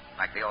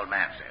 Like the old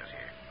man says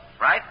here.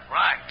 Right?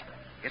 Right.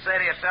 You say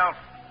to yourself,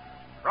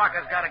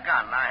 Rocco's got a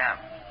gun, and I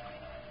haven't.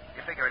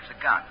 You figure it's a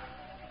gun.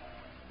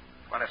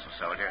 Well, listen,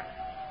 soldier.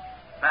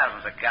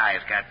 Thousands of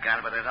guys got guns,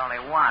 but there's only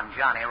one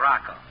Johnny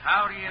Rocco.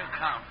 How do you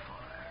account for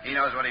it? He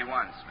knows what he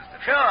wants, Mr.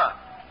 Sure.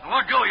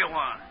 What do you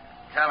want?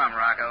 Tell him,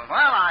 Rocco.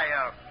 Well,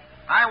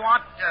 I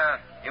want,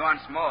 He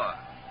wants more.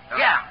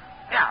 Yeah,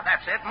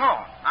 that's it,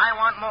 more. I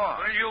want more.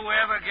 Will you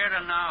ever get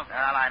enough?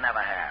 Well, I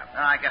never have.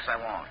 No, I guess I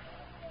won't.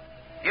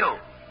 You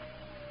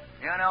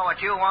know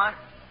what you want?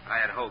 I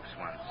had hopes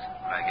once,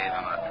 but I gave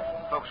him up.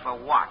 Hopes for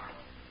what?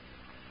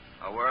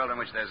 A world in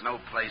which there's no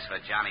place for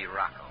Johnny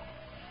Rocco.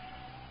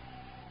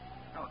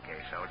 Okay,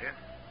 soldier.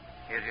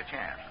 Here's your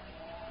chance.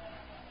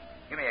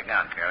 Give me a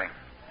gun, Curly.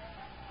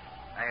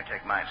 Now you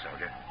take mine,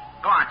 soldier.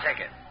 Go on, take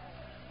it.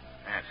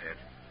 That's it.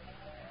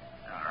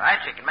 All right,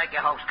 you can make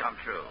your hopes come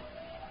true.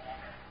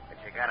 But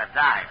you gotta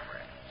die for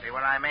it. See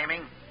where I'm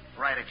aiming?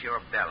 Right at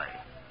your belly.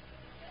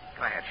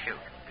 Go ahead, shoot.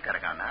 You got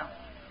a gun now?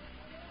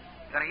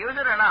 You gonna use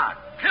it or not?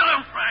 Kill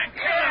him, Frank.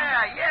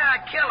 Yeah,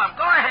 kill him.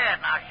 Go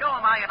ahead now. Show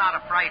him how you're not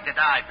afraid to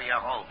die for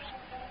your hopes.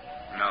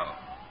 No.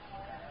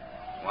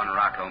 One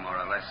Rocco, more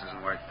or less,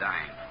 isn't worth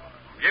dying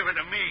for. Give it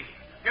to me.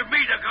 Give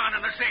me the gun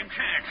and the same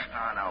chance.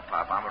 Oh, no,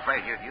 Pop. I'm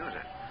afraid you'd use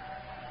it.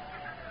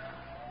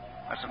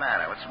 What's the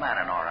matter? What's the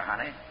matter, Nora,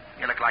 honey?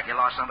 You look like you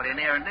lost somebody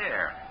near and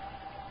dear.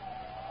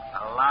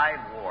 A live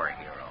war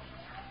hero.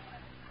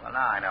 Well,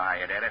 now I know how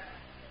you did it.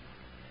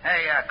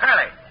 Hey,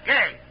 Curly,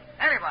 Gay,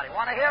 anybody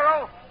want a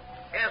hero?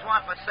 Here's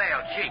one for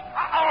sale, cheap.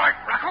 All right,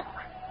 Rocco.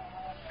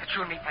 Let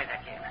you and me play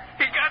that game.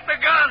 He got the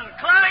gun.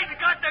 Clyde's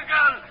got the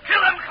gun. Kill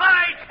him,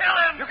 Clyde. Kill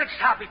him. You can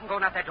stop. You can go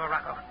out that door,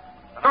 Rocco.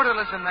 Sure to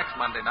listen next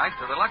Monday night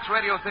to the Lux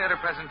Radio Theater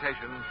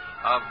presentation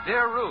of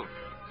Dear Ruth,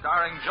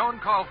 starring Joan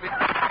Caulfield.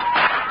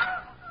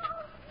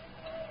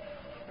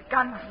 The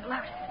gun wasn't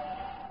loaded.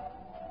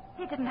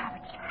 He didn't have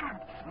a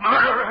chance.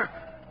 Murderer.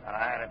 Well,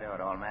 I had to do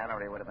it, old man,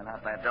 or he would have been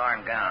out that door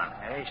and gone.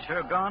 Hey,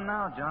 sure gone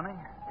now, Johnny.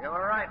 You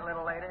were right,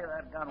 little lady.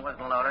 That gun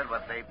wasn't loaded,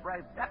 but the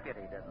brave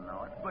deputy didn't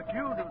know it. But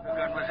you knew the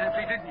gun was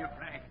empty, didn't you,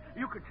 Frank?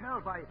 You could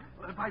tell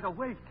by the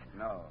weight.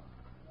 No,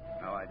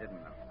 I didn't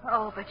know.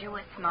 Oh, but you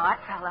were smart,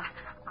 fella.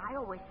 I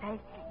always say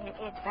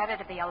it's better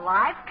to be a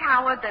live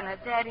coward than a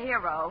dead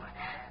hero.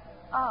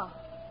 Oh,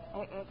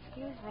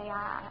 excuse me.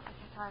 I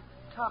guess I'm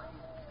talking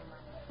too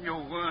much. You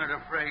weren't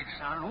afraid,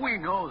 son. We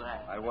know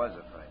that. I was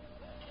afraid.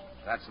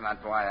 That's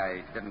not why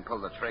I didn't pull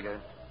the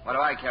trigger. What do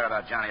I care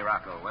about Johnny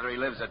Rocco, whether he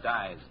lives or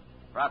dies?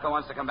 Rocco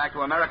wants to come back to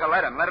America.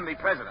 Let him be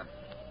president.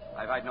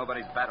 I fight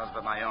nobody's battles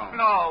but my own.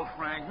 No,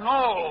 Frank,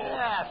 no.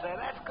 Yeah, say,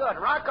 that's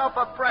good. Rocco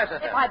for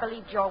president. If I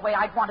believed your way,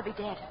 I'd want to be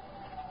dead.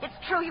 It's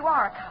true you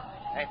are a coward.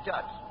 Hey,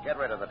 Judge, get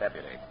rid of the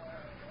deputy.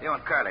 You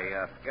and Curly,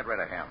 get rid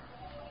of him.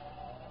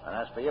 And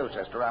as for you,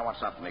 sister, I want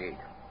something to eat.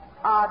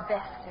 Our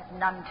best is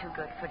none too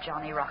good for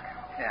Johnny Rocco.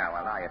 Yeah,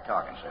 well, now you're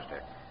talking,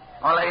 sister.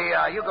 Only,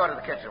 you go to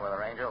the kitchen with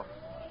her, Angel.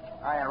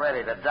 I ain't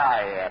ready to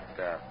die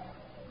yet.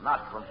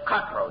 Not from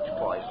cockroach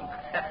poison.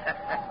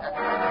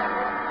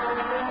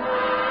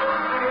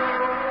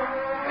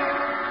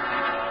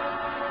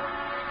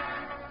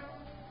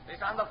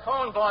 He's on the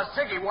phone, boss.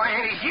 Ziggy, why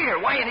ain't he here?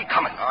 Why ain't he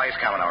coming? Oh, he's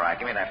coming, all right.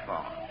 Give me that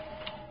phone.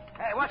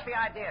 Hey, what's the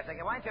idea,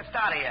 Ziggy? Why don't you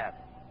start it yet?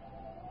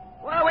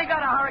 Well, we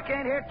got a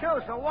hurricane here,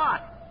 too, so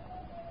what?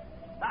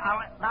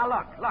 Now,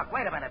 look,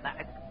 wait a minute. Now,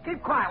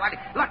 keep quiet.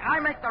 Look, I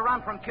make the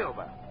run from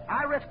Cuba.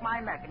 I risk my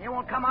neck, and you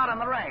won't come out in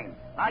the rain.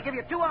 I give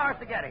you 2 hours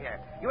to get here.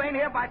 You ain't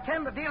here by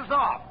 10, the deal's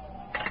off.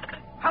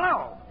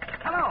 Hello.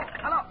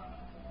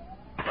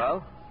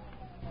 Well?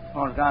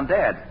 Phone's gone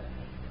dead.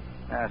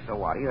 So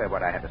what? You heard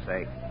what I had to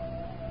say.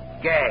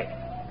 Gay.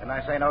 Didn't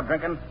I say no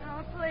drinking?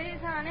 Oh, please,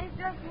 honey,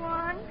 just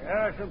one. There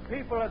are some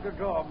people at the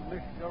door,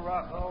 Mr.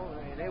 Rocco.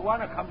 They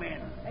want to come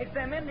in. It's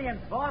them Indians,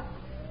 boss.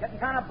 Getting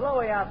kind of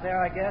blowy out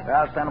there, I guess.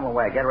 Well, send them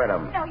away. Get rid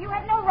of them. No, you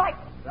have no right.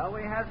 So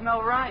he has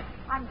no right.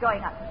 I'm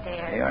going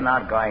upstairs. You're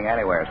not going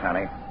anywhere,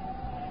 honey.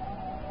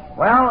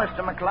 Well,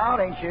 Mr. McLeod,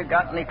 ain't you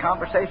got any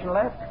conversation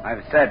left?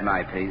 I've said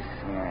my piece.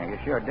 Yeah, you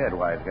sure did,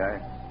 wise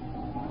guy.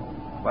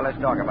 Well, let's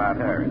talk about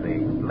her, the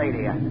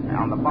lady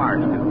on the bar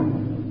stool.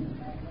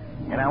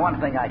 You know,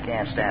 one thing I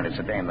can't stand is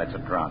a dame that's a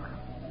drunk.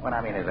 What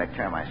I mean is they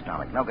turn my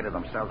stomach. No good to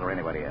themselves or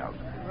anybody else.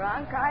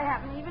 Drunk? I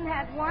haven't even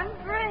had one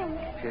drink.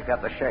 She's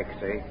got the shakes,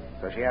 see?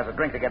 So she has a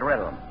drink to get rid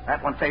of them.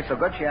 That one tastes so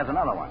good, she has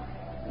another one.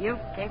 You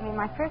gave me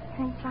my first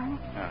drink, Johnny.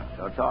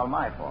 So it's all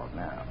my fault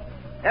now.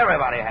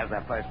 Everybody has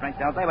that first drink,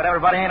 don't they? But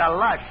everybody ain't a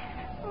lush.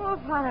 Oh,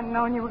 if I'd have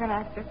known you were going to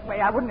act this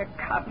way, I wouldn't have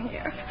come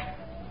here.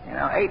 You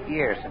know, 8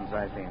 years since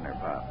I seen her,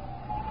 Pop.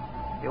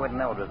 You wouldn't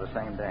know it was the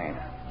same dame.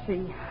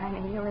 Gee,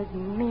 honey, you're as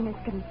mean as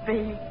can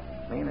be.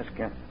 Mean as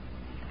can...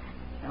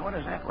 Now, what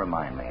does that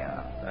remind me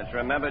of? Don't you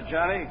remember,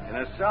 Johnny? In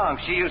a song,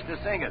 she used to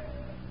sing it.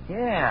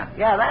 Yeah,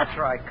 that's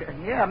right.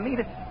 Yeah, meet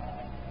it.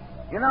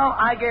 You know,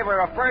 I gave her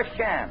a first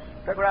chance.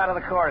 Took her out of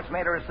the chorus,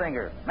 made her a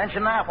singer.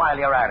 Mention that while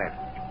you're at it.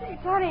 Gee,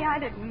 Johnny, I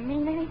didn't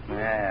mean anything.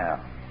 Yeah,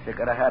 she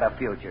could have had a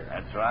future.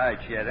 That's right.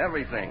 She had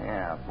everything.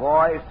 Yeah,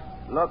 voice,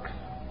 looks,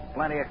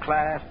 plenty of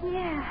class.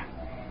 Yeah,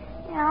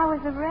 I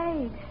was a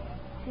rage.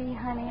 Gee,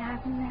 honey,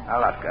 I've never... Now,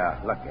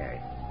 look,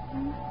 Gay.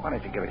 Why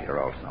don't you give us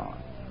your old song?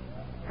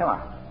 Come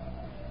on.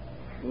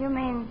 You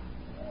mean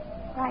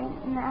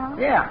right now?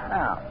 Yeah,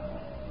 now.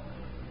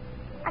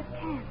 I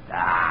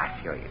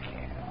can't. Sure you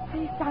can.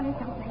 Please, Johnny,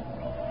 don't make me.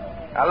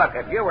 Now, look,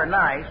 if you were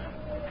nice,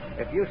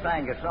 if you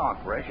sang a song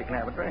for us, you can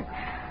have a drink.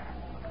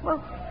 Well,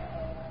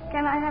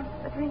 can I have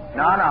a drink?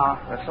 No,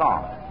 the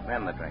song,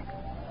 then the drink.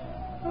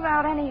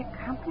 Without any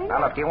accompaniment? Now,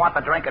 look, do you want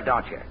the drink or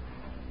don't you?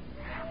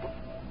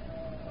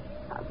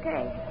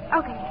 Okay.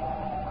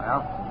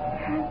 Well?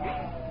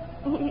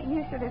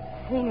 You should have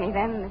seen me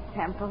then in the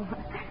temple.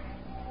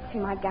 See,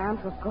 my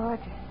gowns were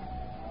gorgeous.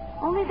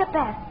 Only the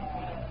best.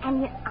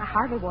 And yet I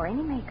hardly wore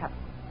any makeup.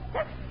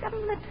 Just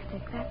some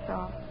lipstick, that's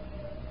all.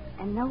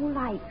 And no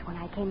lights when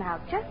I came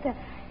out. Just a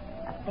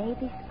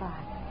baby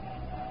spot.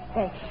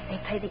 They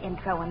play the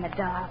intro in the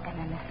dark, and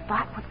then the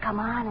spot would come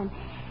on,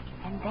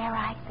 and there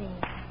I'd be.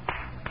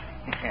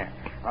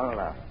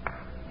 Well,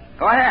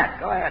 go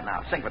ahead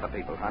now. Sing for the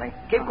people, honey.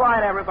 Keep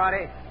quiet,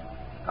 everybody.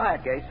 Go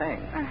ahead, Gay,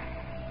 sing.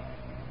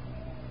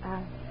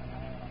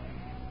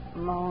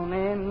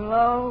 Moaning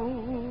low,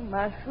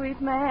 my sweet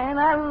man,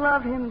 I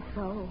love him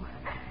so.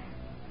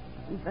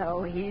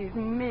 Though he's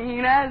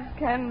mean as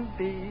can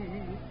be,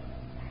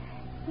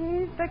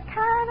 he's the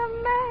kind of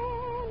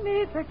man,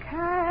 he's the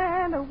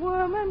kind of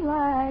woman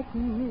like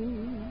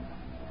me.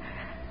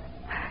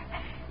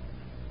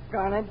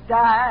 Gonna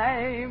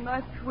die,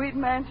 my sweet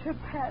man should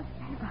pass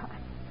me by.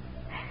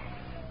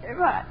 If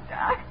I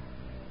die,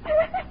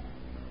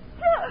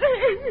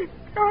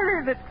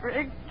 Johnny, the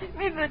drink. Give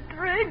me the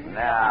drink. No.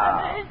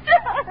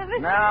 Johnny.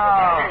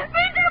 No.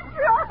 Make a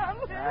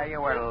promise.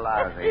 You were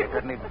lousy. You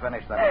couldn't even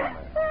finish that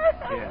number.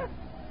 Here.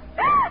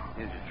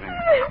 Here's your drink.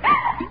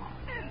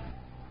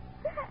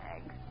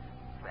 Thanks,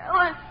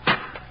 fellas.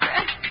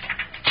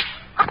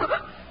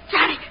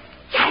 Johnny,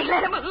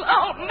 let him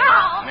alone. No.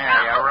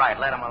 Yeah, you're right.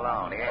 Let him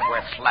alone. He ain't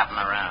worth slapping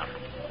around.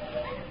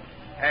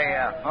 Hey,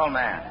 old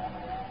man.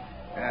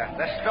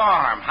 The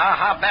storm.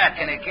 How bad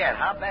can it get?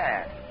 How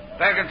bad?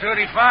 Back in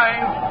 35,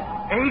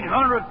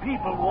 800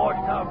 people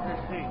washed out to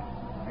sea.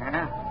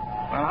 Yeah?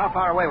 Well, how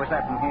far away was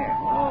that from here?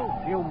 Oh,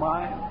 a few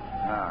miles.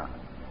 Oh.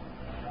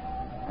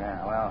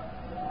 Yeah, well,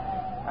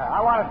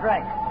 I want a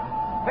drink.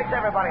 Fix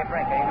everybody a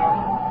drink, Angel.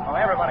 Oh,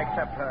 everybody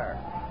except her.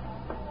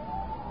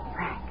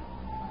 Frank,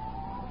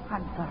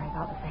 I'm sorry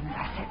about the things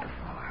I said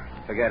before.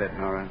 Forget it,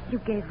 Nora. You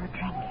gave her a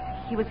drink.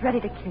 She was ready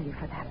to kill you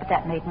for that, but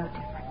that made no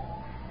difference.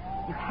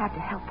 You had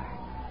to help her.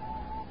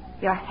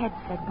 Your head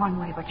said one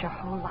way, but your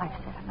whole life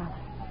said another.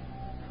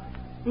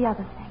 The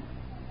other things,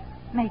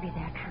 maybe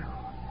they're true.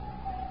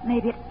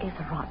 Maybe it is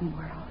a rotten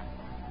world.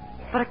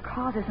 But a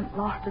cause isn't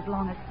lost as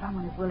long as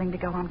someone is willing to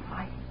go on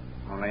fighting.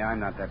 Only I'm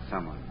not that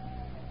someone.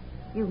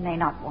 You may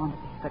not want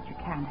to be, but you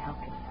can help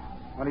yourself.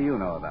 What do you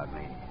know about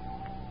me?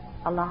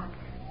 A lot.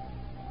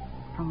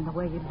 From the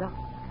way you look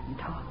and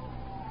talk.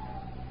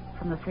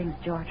 From the things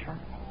George wrote.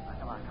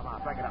 Come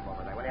on. Break it up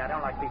over there, will you? I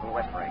don't like people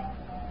whispering.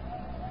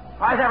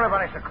 Why's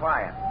everybody so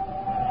quiet?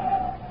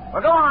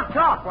 Well, go on,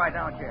 talk, why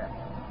don't you?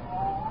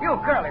 You,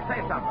 Curly, say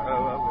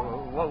something.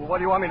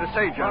 What do you want me to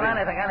say, Well,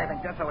 Johnny?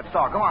 anything, just so it's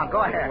talk. Go on, go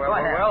ahead. Well, go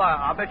ahead. well,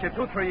 I'll bet you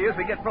 2-3 years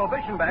we get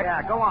prohibition back.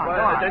 Yeah, go on,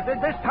 go on.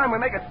 This time we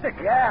make it stick.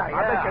 Yeah.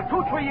 I bet you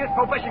 2-3 years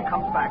prohibition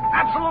comes back.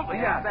 Absolutely,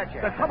 Yeah, yeah. I bet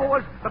you. The trouble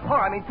was,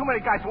 before, too many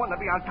guys wanting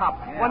to be on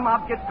top. Yeah. One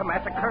mob gets to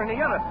massacring the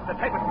other. The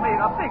tape is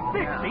playing up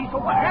big, see? So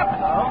what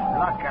happens?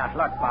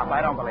 Look, Pop,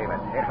 I don't believe it.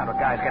 800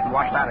 guys getting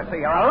washed out at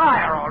sea. You're a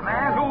liar, old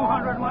man.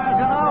 200 miles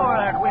an hour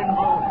that wind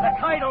blew. The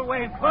tidal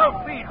wave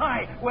 12 feet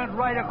high went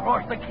right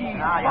across the key.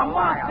 Ah, For you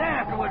months liar.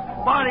 afterwards,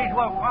 bodies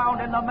were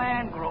found in the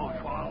mangrove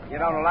swamp. You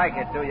don't like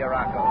it, do you,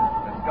 Rocco?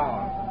 The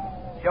storm.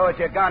 Show us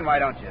your gun, why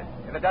don't you?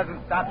 If it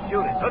doesn't stop,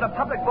 shoot it. So the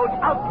public votes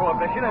out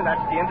prohibition, and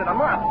that's the end of the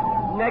mob.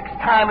 Next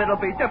time it'll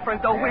be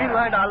different, though. We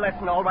learned our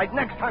lesson all right.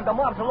 Next time the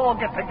mobs will all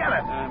get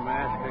together. I'm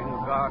asking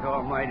God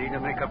Almighty to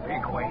make a big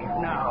wave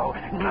now.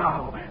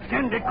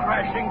 Send it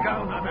crashing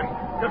down on us.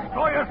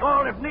 Destroy us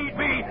all if need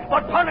be,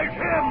 but punish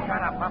him.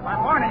 Shut up, Pop.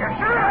 I'm warning you.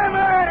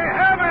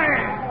 Hammy!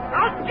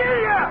 I'll kill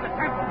you! The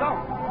temple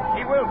don't.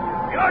 He will.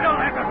 You don't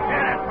have to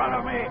stand in front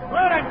of me.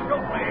 Let him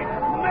shoot me.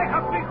 Make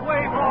a big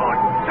wave, Lord.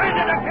 Send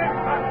it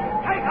against us.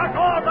 Take us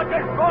all to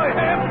destroy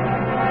him.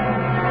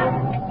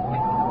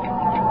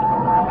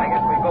 I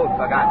guess we both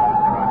forgot,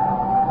 Mr.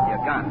 Rocco.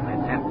 Your gun,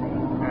 it's empty.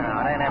 No,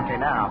 it ain't empty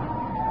now.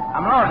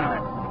 I'm loading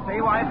it.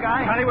 See, wise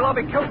guy? Johnny, we'll all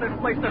be killed in this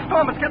place. The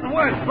storm is getting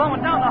worse.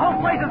 Slowing down. The whole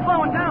place is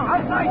slowing down.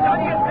 Outside,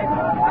 Johnny.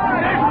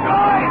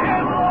 Destroy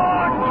him,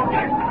 Lord.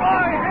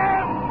 Destroy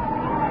him.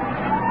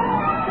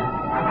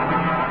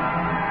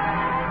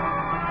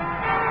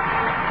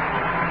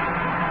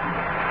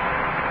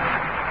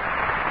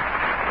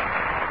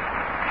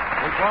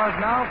 We pause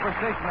now for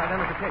station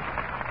identification.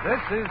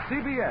 This is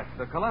CBS,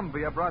 the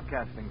Columbia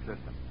Broadcasting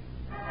System.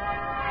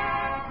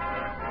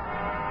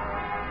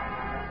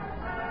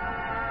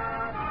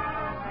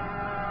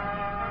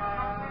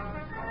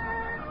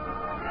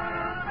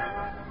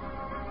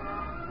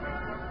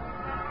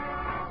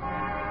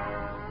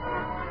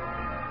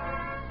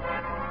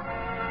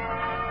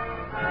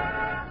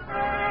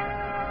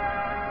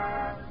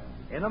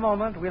 In a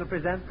moment, we'll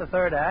present the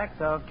third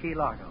act of Key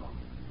Largo.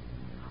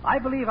 I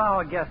believe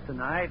our guest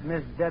tonight,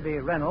 Miss Debbie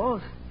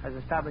Reynolds, has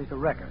established a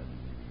record.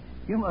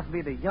 You must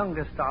be the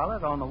youngest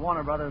starlet on the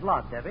Warner Brothers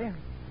lot, Debbie.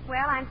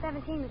 Well, I'm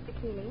 17,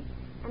 Mr. Keeley,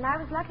 and I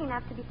was lucky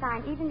enough to be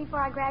signed even before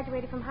I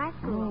graduated from high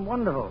school.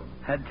 Wonderful.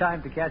 Had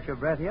time to catch your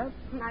breath yet?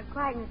 Not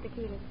quite, Mr.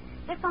 Keeley.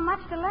 There's so much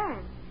to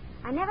learn.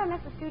 I never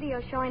missed a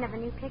studio showing of a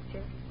new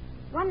picture.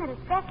 One that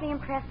especially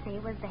impressed me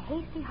was The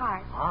Hasty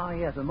Heart. Ah,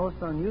 yes, a most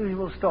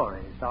unusual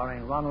story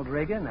starring Ronald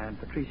Reagan and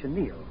Patricia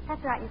Neal.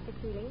 That's right, Mr.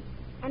 Keeley.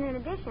 And in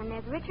addition,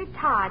 there's Richard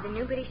Todd, the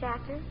new British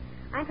actor.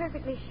 I'm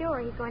perfectly sure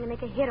he's going to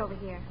make a hit over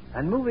here.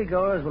 And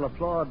moviegoers will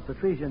applaud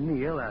Patricia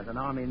Neal as an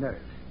army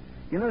nurse.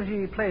 You know,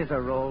 she plays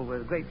her role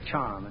with great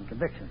charm and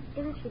conviction.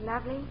 Isn't she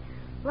lovely?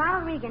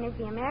 Ronald Reagan is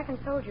the American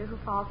soldier who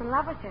falls in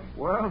love with her.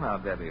 Well, now,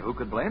 Debbie, who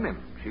could blame him?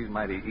 She's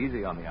mighty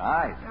easy on the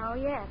eyes. Oh,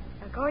 yes,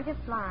 a gorgeous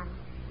blonde.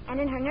 And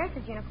in her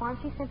nurse's uniform,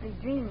 she's simply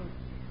dreaming.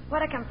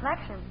 What a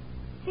complexion.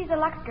 She's a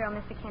Lux girl,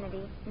 Mr.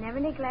 Kennedy. Never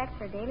neglects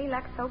her daily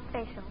Lux soap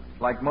facial.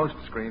 Like most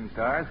screen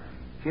stars,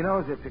 she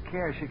knows it's a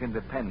care she can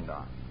depend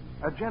on.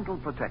 A gentle,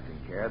 protecting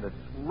care that's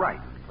right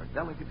for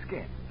delicate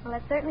skin. Well,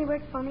 it certainly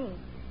works for me.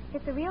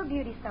 It's a real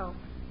beauty soap.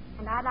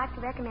 And I'd like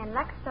to recommend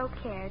Lux Soap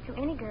Care to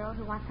any girl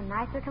who wants a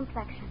nicer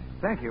complexion.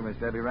 Thank you, Miss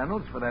Debbie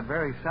Reynolds, for that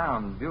very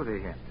sound beauty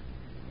hint.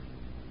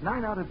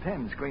 9 out of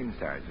 10 screen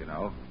stars, you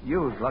know,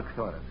 use Lux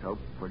Toilet Soap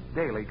for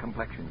daily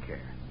complexion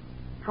care.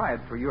 Try it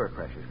for your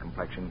precious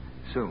complexion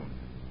soon.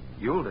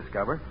 You'll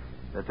discover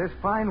that this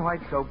fine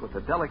white soap with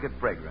a delicate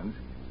fragrance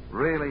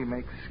really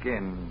makes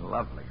skin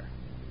lovelier.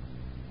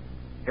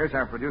 Here's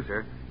our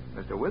producer,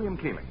 Mr. William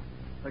Keeling.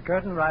 The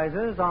curtain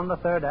rises on the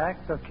third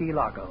act of Key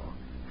Largo,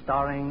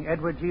 starring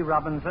Edward G.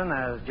 Robinson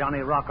as Johnny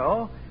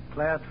Rocco,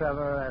 Claire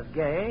Trevor as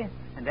Gay,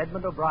 and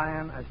Edmund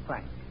O'Brien as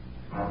Frank.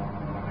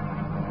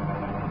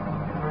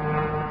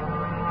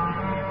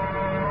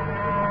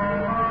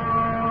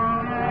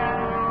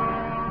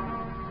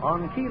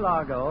 On Key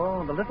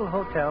Largo, the little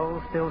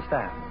hotel still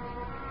stands.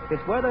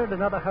 It's weathered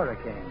another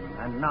hurricane,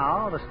 and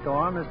now the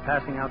storm is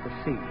passing out to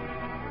sea.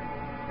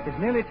 It's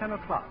nearly 10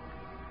 o'clock.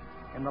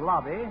 In the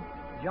lobby,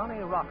 Johnny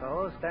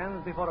Rocco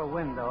stands before a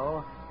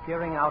window,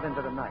 peering out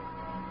into the night.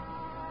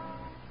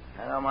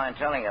 I don't mind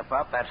telling you,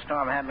 Pop, that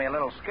storm had me a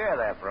little scared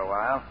there for a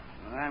while.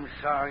 I'm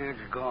sorry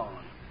it's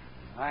gone.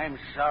 I'm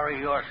sorry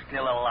you're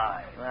still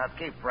alive. Well,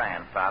 keep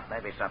praying, Pop.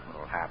 Maybe something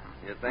will happen.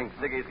 You think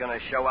Ziggy's going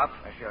to show up?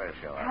 Sure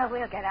he'll show up. Oh,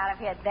 we'll get out of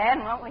here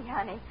then, won't we,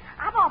 honey?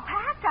 I'm all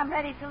packed. I'm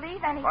ready to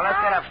leave any Well, let's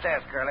time. get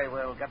upstairs, Curly.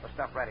 We'll get the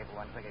stuff ready for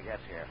when Ziggy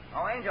gets here.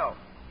 Oh, Angel,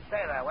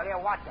 stay there, will you?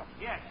 Watch him.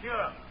 Yeah,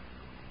 sure.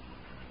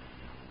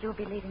 You'll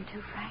be leaving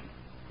too, Frank?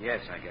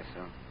 Yes, I guess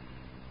so.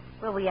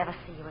 Will we ever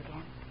see you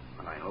again?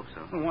 Well, I hope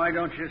so. Why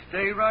don't you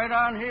stay right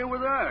on here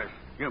with us?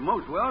 You're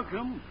most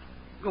welcome.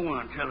 Go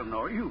on, tell him,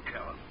 Nora. You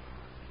tell him.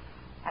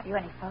 Have you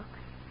any folks?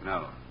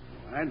 No.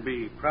 I'd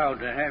be proud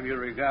to have you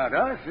regard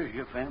us as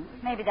your family.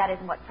 Maybe that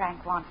isn't what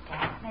Frank wants to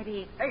have.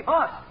 Maybe... Hey,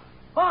 boss!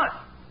 Boss!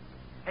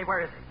 Hey, where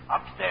is he?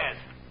 Upstairs.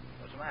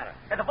 The What's the matter?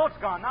 Hey, the boat's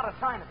gone. Not a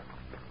sign of it.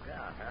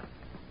 God, huh?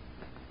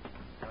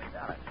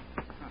 $20.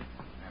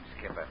 And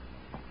Skipper.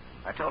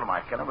 I told him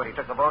I'd kill him, but he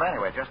took the boat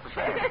anyway, just the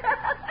same.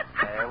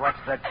 Hey, what's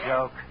the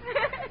joke?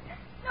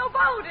 No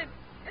boat.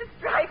 It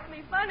strikes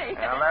me funny.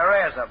 Well,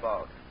 there is a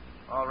boat.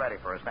 All ready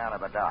for us down at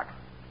the dock.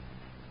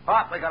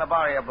 Pop, we're going to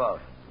borrow your boat.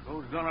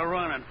 Who's going to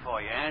run it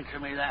for you? Answer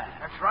me that.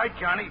 That's right,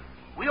 Johnny.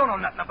 We don't know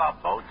nothing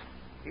about boats.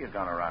 He's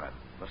going to run it.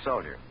 The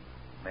soldier.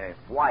 The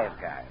wise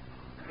guy.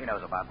 He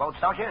knows about boats,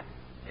 don't you?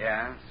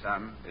 Yeah,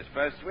 some. His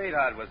first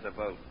sweetheart was the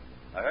boat.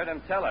 I heard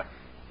him tell her.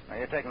 Now,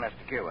 you're taking us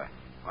to Cuba.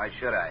 Why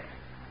should I?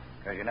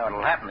 Because you know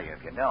it'll happen to you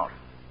if you don't.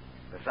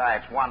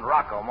 Besides, one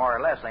Rocco, more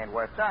or less, ain't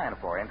worth dying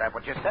for. Ain't that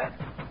what you said?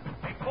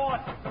 Hey, boss,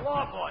 the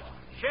law boss.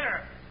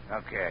 Sheriff.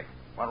 Okay.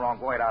 One wrong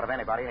word out of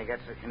anybody, and he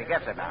gets it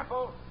now.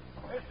 Temple.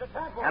 Mr.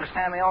 Temple.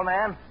 Understand me, old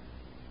man?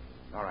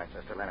 All right,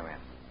 sister, let him in.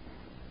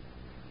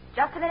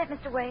 Just a minute,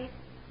 Mr. Wade.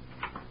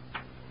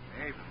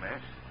 Hey,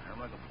 miss. I'm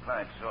looking for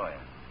Clyde Sawyer.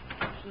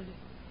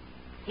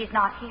 He's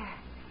not here.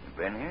 You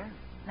been here?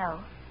 No,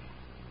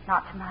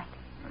 not tonight.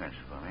 That's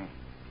funny.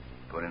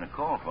 Put in a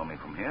call for me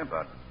from here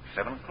about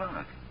 7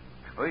 o'clock.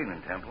 Good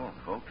evening, Temple,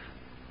 folks.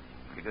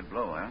 Pretty good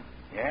blow, huh?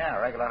 Yeah,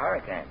 a regular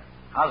hurricane.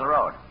 How's the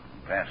road?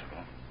 Passable.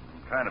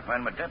 I'm trying to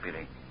find my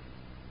deputy.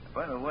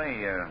 By the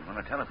way, on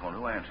the telephone,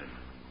 who answered?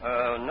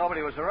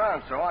 Nobody was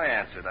around, so I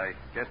answered. I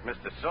guess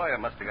Mr. Sawyer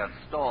must have got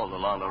stalled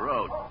along the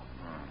road.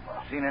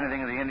 Seen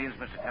anything of the Indians,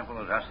 Mr. Temple,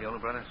 those Osceola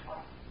brothers?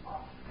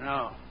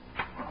 No.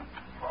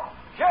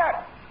 Sheriff!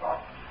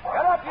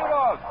 Get up, you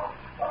dogs!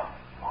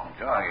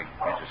 Doggy,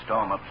 guess the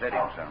storm upset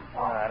him some.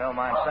 Well, I don't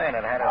mind saying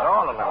it had us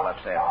all a little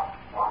upset.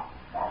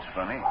 That's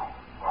funny.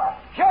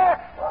 Sheriff!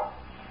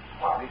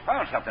 He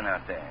found something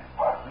out there.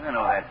 I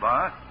know that,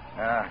 Bart.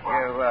 You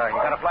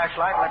got a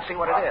flashlight? Let's see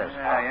what it is.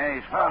 Yeah,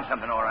 he's found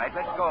something, all right.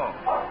 Let's go.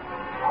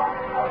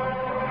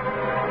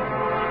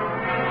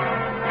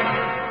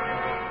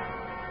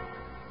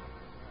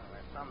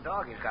 There's some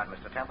dog he's got,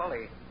 Mr. Temple.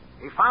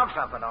 He found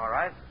something, all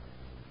right.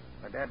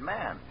 A dead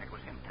man. That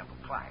was him, Temple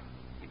Clyde.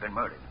 He'd been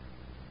murdered.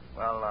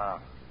 Well,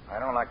 I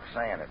don't like to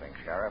say anything,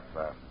 Sheriff.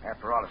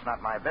 After all, it's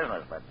not my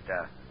business, but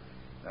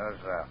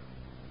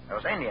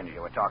those Indians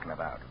you were talking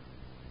about,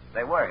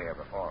 they were here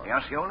before. The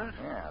Osceolas?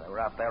 Yeah, they were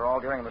out there all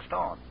during the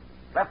storm.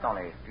 Left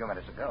only a few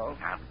minutes ago.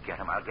 I'll get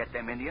them. I'll get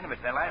them Indian if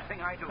it's the last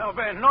thing I do. No,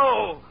 Ben,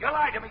 no. You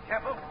lied to me,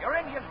 Temple. Your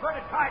Indians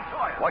murdered Clyde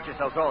Sawyer. Watch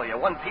yourselves, all of you.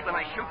 One peep and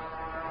I shoot.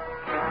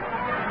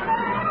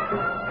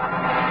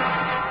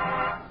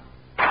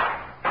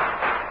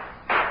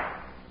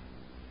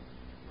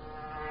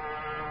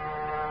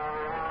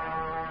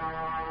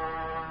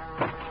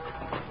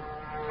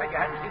 Said you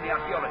hadn't seen the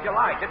Osceolas. You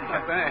lied, didn't you?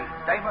 Ben.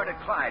 They murdered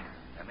Clyde.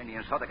 Them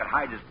Indians thought they could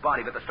hide his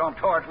body, but the storm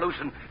tore it loose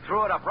and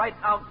threw it up right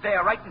out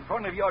there, right in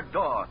front of your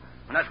door.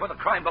 And that's where the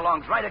crime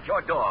belongs, right at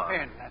your door.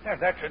 Ben,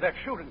 that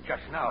shooting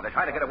just now. They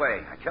tried to get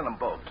away. I killed them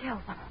both. Kill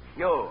them.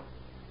 You.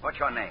 What's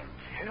your name?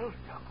 Killed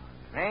them.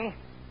 Me?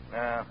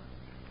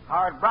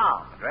 Howard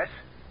Brown. Address?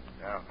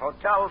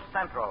 Hotel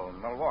Central,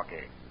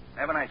 Milwaukee.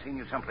 Haven't I seen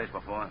you someplace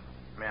before?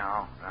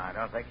 No, I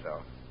don't think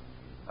so.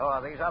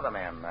 Oh, these other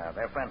men,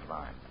 they're friends of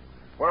mine.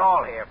 We're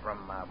all here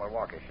from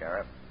Milwaukee,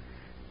 Sheriff.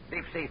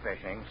 Deep sea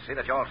fishing. See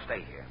that you all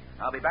stay here.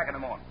 I'll be back in the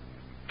morning.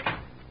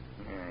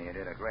 Yeah, you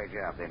did a great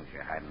job, didn't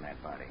you, hiding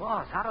that body?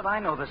 Boss, how did I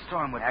know the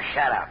storm would... Now,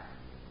 shut up.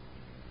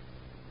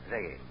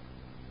 Ziggy.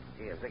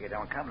 Here, Ziggy,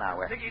 don't come now.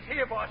 Ziggy's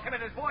here, boss. Him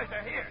and his boys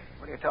are here.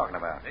 What are you talking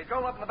about? They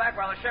drove up in the back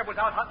while the sheriff was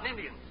out hunting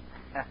Indians.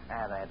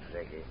 That's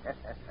Ziggy.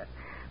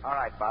 All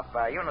right, Pop.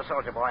 You and the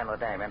soldier boy and the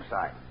dame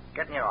inside.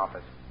 Get in your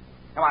office.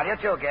 Come on, you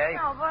too, Gay.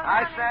 No, but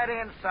I said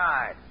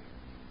inside.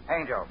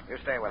 Angel, you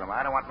stay with him.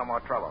 I don't want no more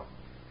trouble.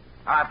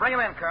 All right, bring him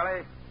in,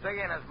 Curly.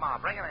 Ziggy and his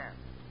mom. Bring him in.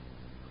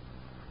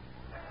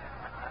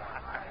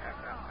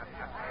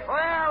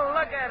 Well,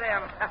 look at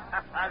him.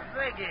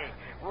 Ziggy.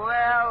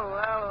 Well.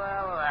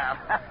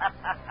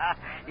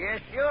 You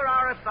sure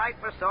are a sight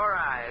for sore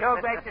eyes. So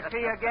great to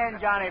see you again,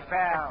 Johnny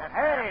pal.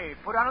 Hey,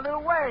 put on a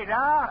little weight,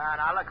 huh?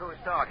 Now, look who's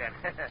talking.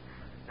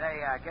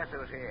 Say, guess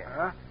who's here?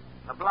 Huh?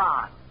 The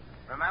blonde.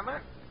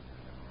 Remember?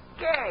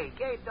 Gay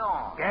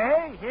Dawn.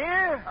 Gay?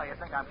 Here? Oh, you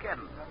think I'm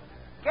kidding?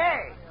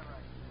 Gay!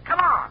 Come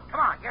on,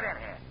 get in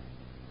here.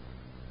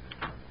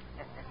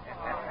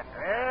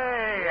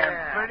 Hey, Yeah.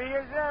 as pretty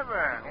as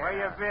ever. Where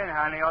you been,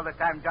 honey, all the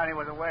time Johnny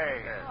was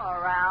away? All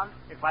around.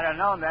 If I'd have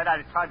known that,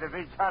 I'd have tried to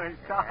beat Johnny's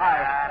side.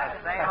 Yeah,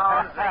 the same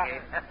old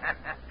Ziggy.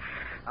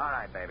 All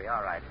right, baby,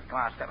 all right. Come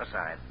on, step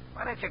aside.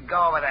 Why don't you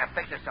go over there and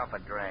fix yourself a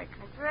drink?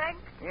 A drink?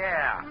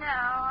 Yeah. No,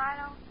 I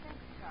don't think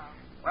so.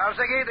 Well,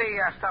 Ziggy,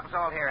 the stuff's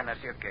all here in the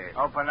suitcase.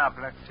 Open up,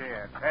 let's see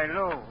it. Hey,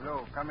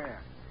 Lou, come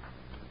here.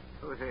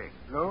 Who's he?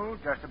 Lou,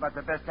 just about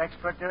the best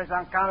expert there is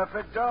on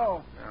counterfeit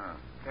dough. Oh.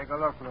 Take a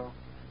look, Lou.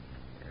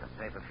 The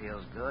paper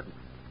feels good.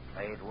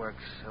 Blade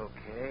works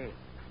okay.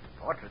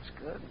 Portrait's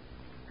good.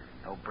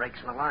 No breaks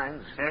in the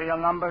lines. Serial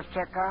numbers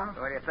check out?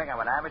 What do you think? I'm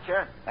an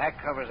amateur? That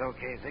cover's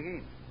okay,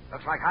 Ziggy.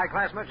 Looks like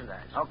high-class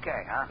merchandise.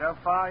 Okay, huh? So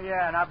far,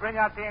 yeah. Now bring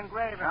out the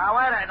engraving. Now,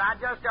 wait a minute. Now,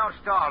 just don't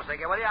stall,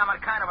 Ziggy, will you? I'm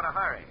in kind of in a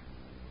hurry.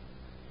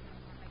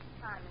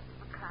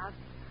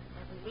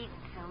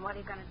 leaving soon. What are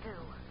you going to do?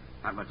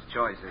 Not much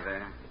choice, is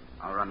there?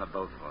 I'll run the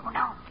boat for them.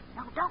 Oh,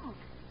 no, don't.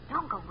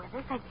 Don't go with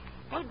us.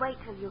 They'd wait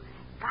till you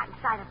got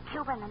inside of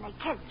Cuba and then they'd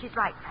kill you. She's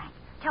right, Frank.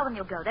 Tell them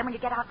you'll go. Then when you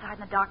get outside in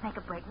the dark, make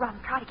a break. Run.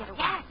 Try to get away.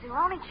 Yes, your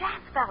only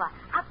chance, fella.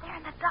 Out there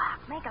in the dark.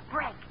 Make a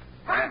break.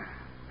 Yeah,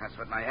 that's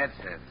what my head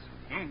says.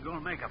 You ain't going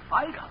to make a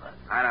fight of it.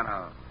 I don't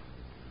know.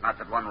 Not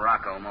that one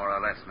Rocco, more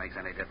or less, makes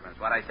any difference.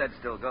 What I said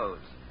still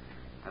goes.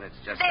 And it's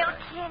just They'll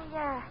kill you.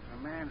 A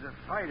man's a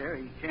fighter.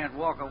 He can't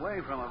walk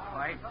away from a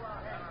fight.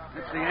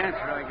 That's the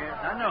answer, I guess.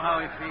 I know how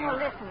he feels. Well,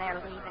 listen,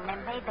 they're leaving. They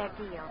made their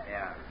deal.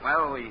 Yeah.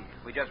 Well, we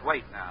just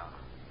wait now.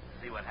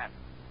 See what happens.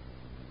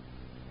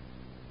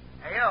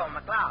 Hey, you,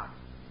 McLeod.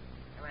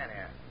 Come in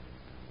here.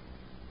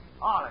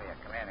 All of you,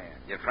 come in here.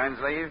 Your friends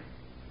leave?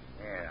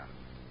 Yeah.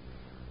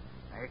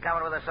 Are you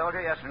coming with a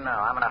soldier, yes or no?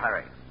 I'm in a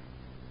hurry.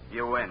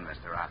 You win,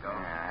 Mr. Rocco.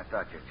 Yeah, I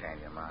thought you'd change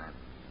your mind.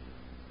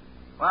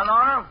 Well,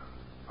 Nora,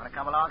 want to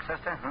come along,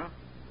 sister?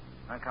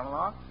 Want to come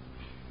along?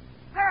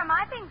 Where are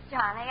my things,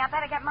 Johnny? I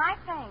better get my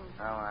things.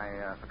 Oh,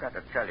 I forgot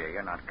to tell you,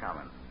 you're not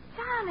coming.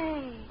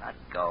 Johnny. Let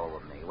go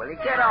of me. Will you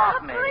get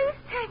off me? Please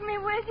take me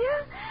with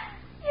you.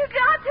 You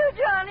got to,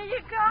 Johnny. You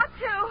got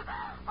to.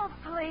 Oh,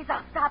 please,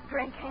 I'll stop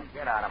drinking.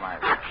 Get out of my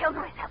way. I'll kill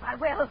myself. I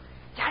will.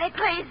 Johnny,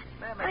 please.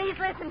 Please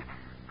listen.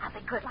 I'll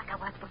be good like I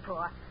was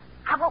before.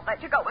 I won't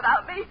let you go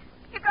without me.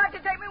 You got to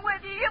take me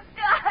with you. You've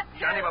got to.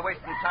 Johnny, we're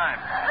wasting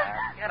time.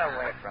 Get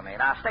away from me.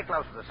 Now, stay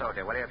close to the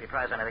soldier, will you? If he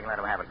tries anything, let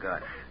him have it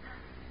good.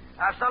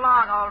 So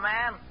long, old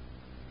man.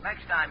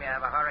 Next time you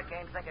have a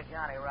hurricane, think of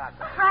Johnny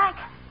Rocco. Frank.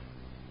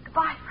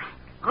 Goodbye, Frank.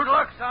 Good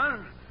luck,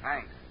 son.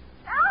 Thanks.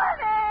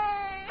 Johnny!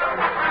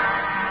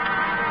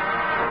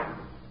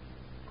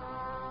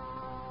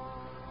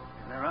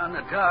 They're on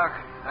the dock.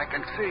 I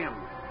can see him.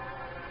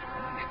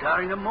 He's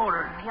starting the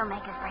motor. He'll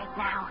make his break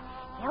now.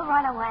 He'll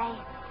run away.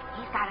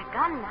 He's got a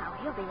gun now.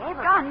 He'll be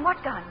able to. Gun?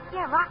 What gun?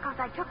 Yeah, Rocco's.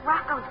 I took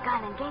Rocco's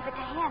gun and gave it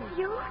to him.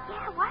 You?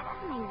 Yeah, why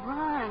doesn't he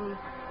run?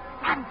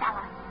 Run,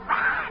 fella.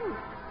 Run!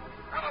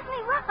 Why doesn't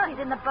he run? He's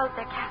in the boat.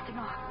 They're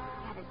casting off.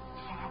 He had a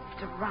chance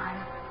to run.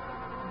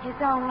 His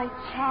only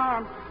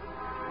chance.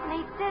 And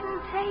he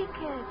didn't take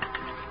it.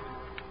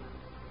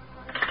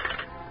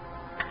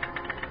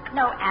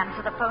 No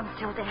answer. The phone's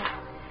still dead.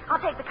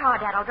 I'll take the car,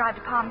 Dad. I'll drive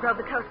to Palm Grove,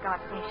 the Coast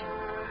Guard station.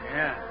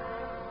 Yeah.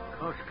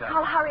 Coast Guard.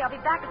 I'll hurry. I'll be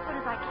back as soon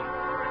as I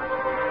can.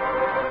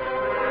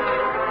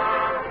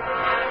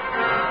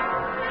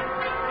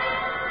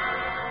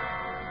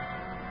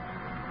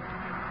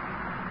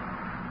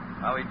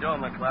 How we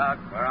doing, McLeod?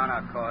 We're on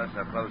our course,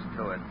 or close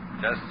to it.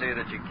 Just see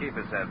that you keep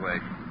us that way.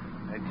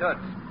 Hey,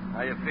 Toots,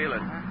 how you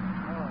feeling?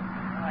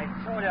 I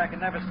told you I could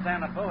never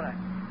stand a boat. I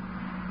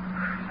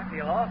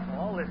feel awful.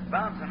 All this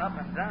bouncing up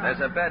and down. There's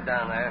a bed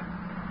down there.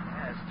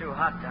 Yeah, it's too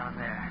hot down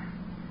there.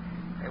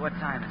 Hey, what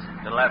time is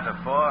it? Little after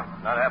 4.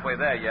 Not halfway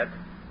there yet.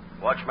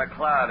 Watch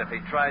McLeod. If he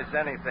tries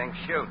anything,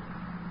 shoot.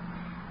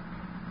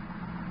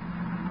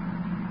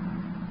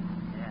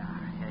 Yeah,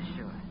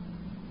 sure.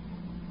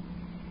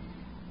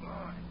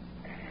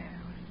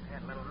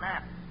 Had a little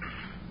nap.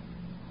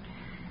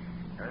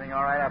 Everything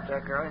all right up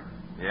there, Curly?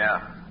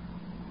 Yeah.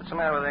 What's the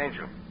matter with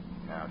Angel?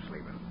 No,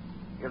 sleeping.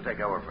 He'll take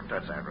over for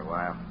Toots after a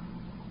while.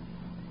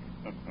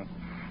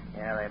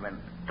 Yeah, they've been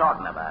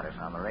talking about us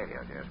on the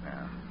radio just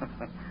now.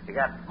 You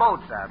got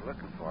boats out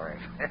looking for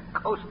us.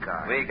 Coast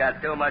Guard. We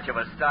got too much of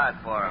a start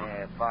for him.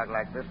 Yeah, fog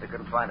like this, they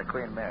couldn't find the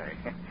Queen Mary.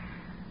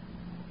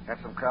 Got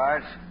some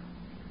cards?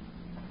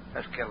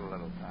 Let's kill a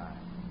little time.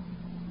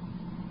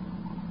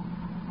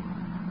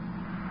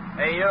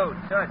 Hey, you,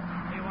 Toots.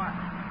 Hey, what?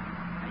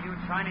 Are you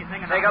trying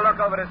anything? Take a look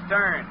over the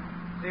stern.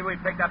 See if we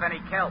picked up any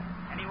kelp.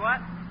 Any what?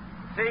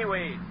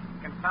 Seaweed.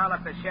 Can foul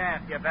up the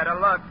shaft. You better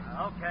look.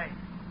 Okay.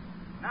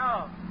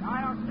 No,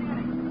 I don't see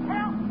any.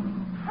 Help!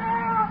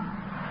 Help!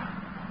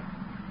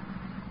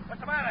 What's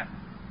the matter?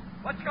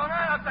 What's going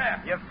on up there?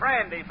 Your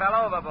friend, he fell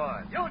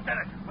overboard. You did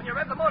it when you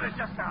read the motors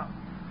just now.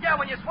 Yeah,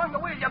 when you swung the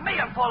wheel, you made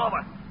him fall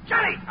over.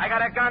 Johnny! I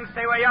got a gun.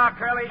 Stay where you are,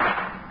 Curly.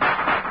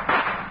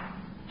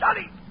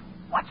 Johnny!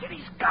 Watch it.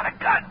 He's got a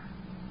gun.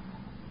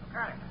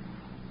 Curly.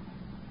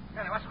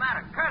 Curly, what's the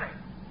matter? Curly.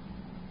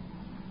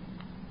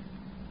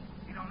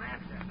 He don't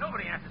answer.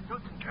 Nobody answers.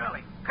 Toots and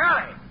Curly.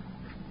 Curly!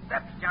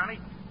 Steps, Johnny.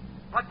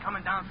 Blood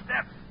coming down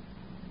steps.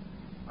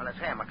 Well, it's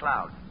him,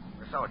 McLeod.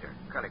 The soldier.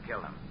 Curly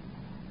killed him.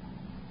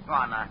 Go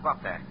on, go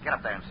up there. Get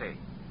up there and see.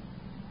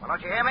 Well,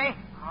 don't you hear me?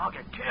 I'll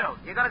get killed.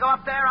 You gonna go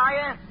up there, are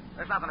you?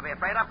 There's nothing to be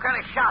afraid of.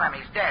 Curly shot him.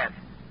 He's dead.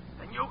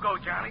 Then you go,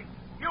 Johnny.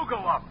 You go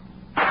up.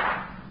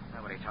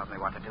 Nobody tells me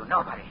what to do.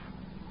 Nobody.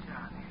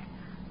 Johnny.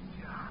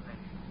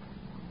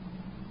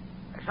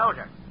 Hey,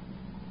 soldier.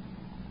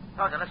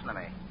 Soldier, listen to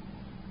me.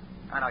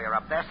 I know you're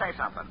up there. Say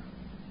something.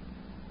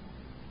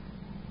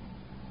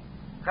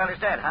 Curly's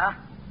dead, huh?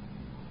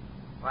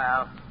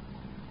 Well,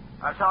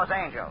 so is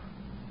Angel.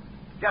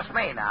 Just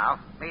me now.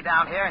 Me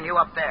down here and you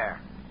up there.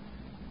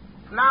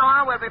 From now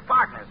on, we'll be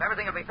partners.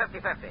 Everything will be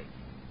 50-50.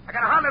 I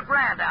got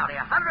 $100,000 out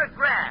here.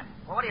 $100,000.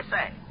 Well, what do you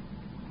say?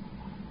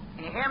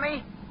 Can you hear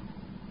me?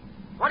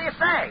 What do you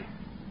say?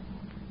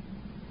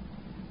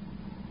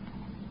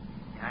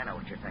 I know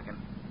what you're thinking.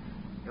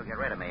 You'll get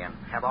rid of me and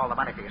have all the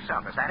money for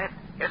yourself. Is that it?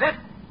 Is it?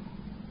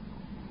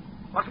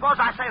 Well, suppose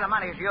I say the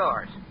money's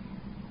yours.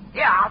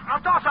 Yeah,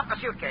 I'll toss up the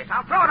suitcase.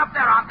 I'll throw it up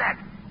there on deck.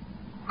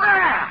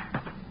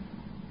 There!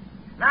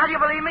 Now do you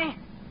believe me?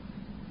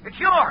 It's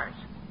yours.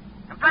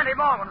 And plenty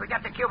more when we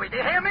get to Cuba. Do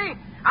you hear me?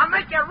 I'll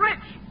make you rich.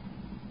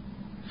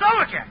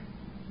 Soldier!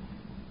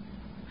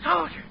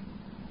 Soldier!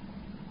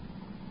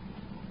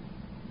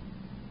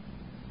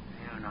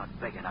 You're not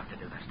big enough to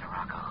do this to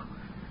Rocco.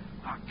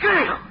 I'll kill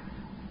you!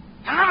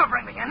 You'll never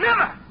bring me in,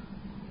 never!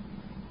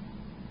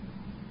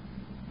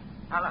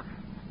 Now, look.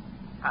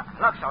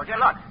 Look, soldier,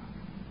 look.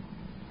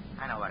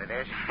 I know what it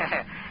is.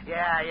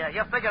 yeah,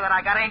 you figure that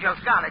I got Angel's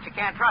gun, that you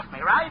can't trust me,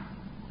 right?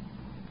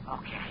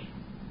 Okay.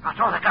 I'll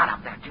throw the gun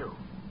up there, too.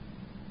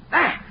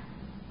 There!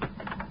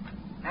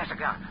 There's the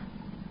gun.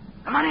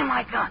 The money in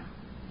my gun.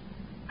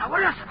 Now,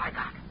 what else have I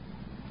got?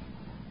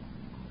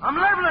 I'm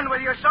leveling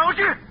with you,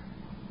 soldier.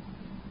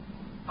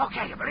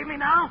 Okay, you believe me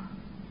now?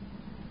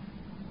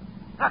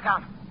 Look,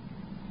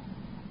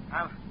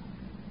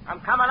 I'm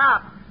coming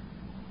up.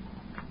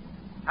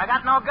 I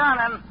got no gun,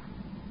 and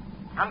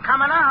I'm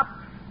coming up.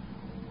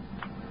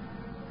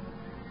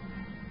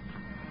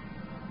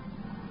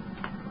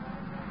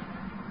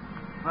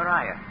 Where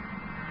are you?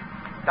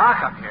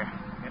 Dark up here.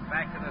 Get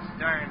back to the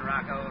stern,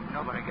 Rocco.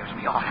 Nobody gives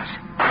me orders.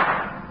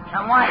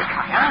 Some wise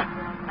guy, huh?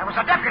 That was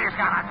a deputy's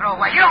gun I threw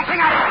away. You don't think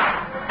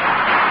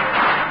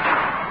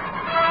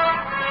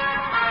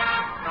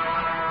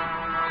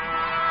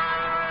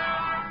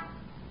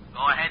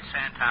Go ahead,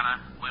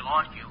 Santana. We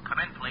lost you. Come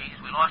in, please.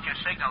 We lost your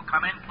signal.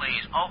 Come in,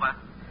 please. Over.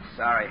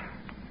 Sorry.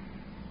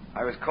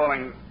 I was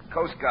calling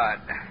Coast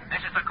Guard. This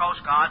is the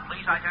Coast Guard.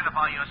 Please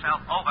identify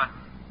yourself. Over.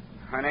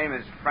 My name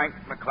is Frank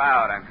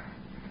McLeod.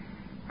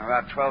 I'm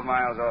about 12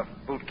 miles off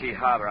Boot Key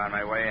Harbor on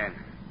my way in.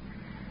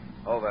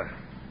 Over.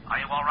 Are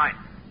you all right?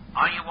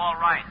 Are you all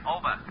right?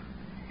 Over.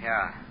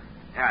 Yeah,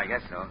 I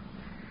guess so.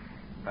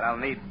 But I'll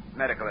need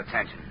medical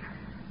attention.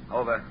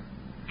 Over.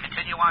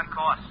 Continue on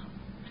course.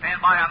 Stand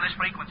by on this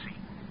frequency.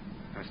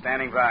 I'm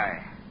standing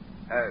by.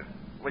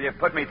 Will you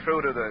put me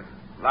through to the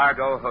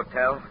Largo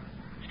Hotel?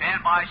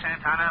 Stand by,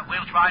 Santana.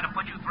 We'll try to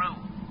put you through.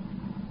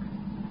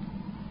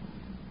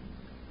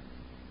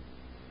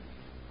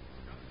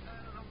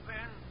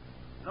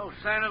 No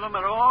sign of them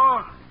at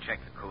all?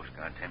 Checked the Coast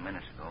Guard 10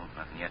 minutes ago.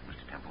 Nothing yet,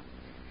 Mr. Temple.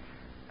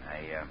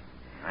 I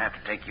have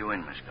to take you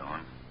in, Miss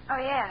Dawn. Oh,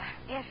 yeah.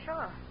 Yeah,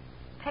 sure.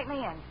 Take me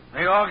in.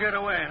 They all get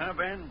away, huh,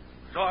 Ben?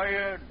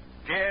 Sawyer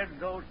dead,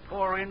 those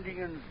poor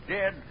Indians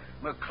dead,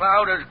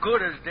 McLeod as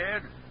good as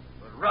dead,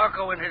 but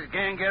Rocco and his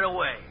gang get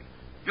away.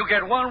 You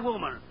get one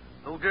woman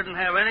who didn't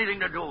have anything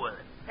to do with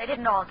it. They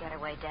didn't all get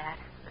away, Dad.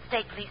 The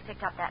state police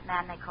picked up that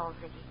man they called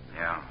Ziggy.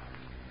 Yeah.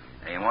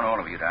 They want all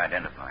of you to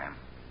identify him.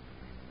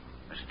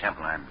 Mr.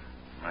 Temple, I'm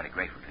mighty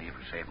grateful to you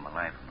for saving my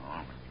life and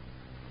all.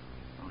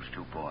 Those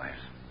two boys,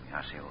 the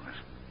Osceolas,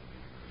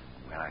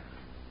 well,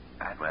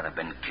 I'd rather have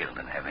been killed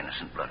than have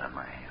innocent blood on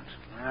my hands.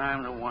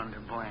 I'm the one to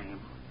blame.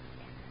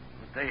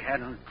 If they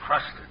hadn't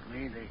trusted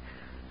me,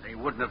 they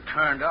wouldn't have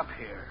turned up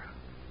here.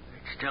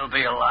 They'd still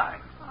be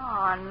alive.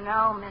 Oh,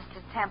 no,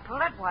 Mr. Temple,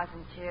 it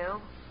wasn't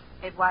you.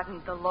 It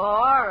wasn't the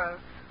law or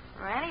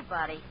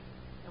anybody.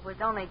 It was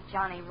only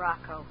Johnny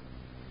Rocco.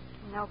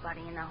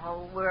 Nobody in the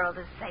whole world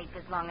is safe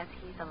as long as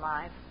he's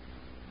alive.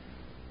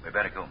 We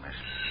better go, miss.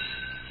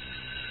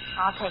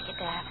 I'll take it,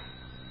 Dad.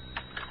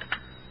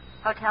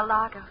 Hotel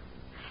Largo.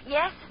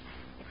 Yes,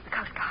 it's the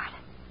Coast Guard.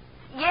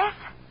 Yes.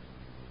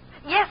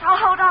 Yes, I'll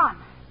hold on.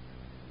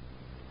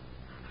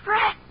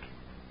 Frank.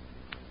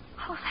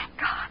 Oh, thank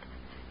God.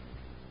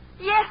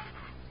 Yes.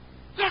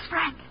 Yes,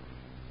 Frank.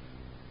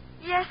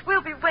 Yes,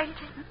 we'll be waiting.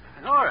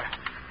 Nora.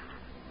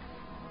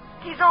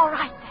 He's all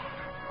right there.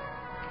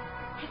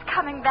 He's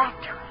coming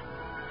back to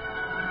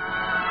us.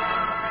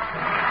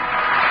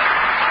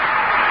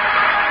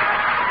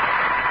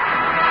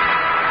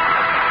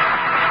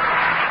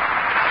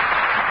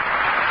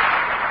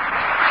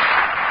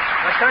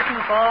 The curtain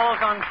falls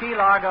on Key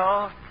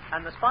Largo,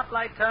 and the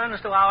spotlight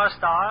turns to our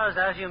stars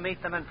as you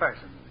meet them in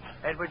person.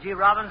 Edward G.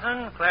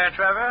 Robinson, Claire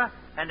Trevor,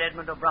 and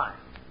Edmund O'Brien.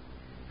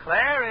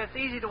 Claire, it's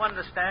easy to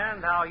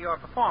understand how your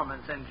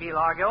performance in Key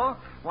Largo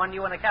won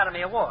you an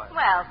Academy Award.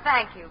 Well,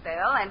 thank you,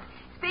 Bill. And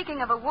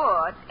speaking of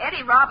awards,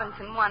 Eddie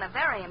Robinson won a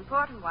very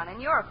important one in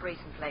Europe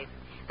recently.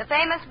 The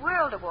famous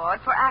World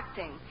Award for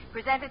Acting,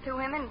 presented to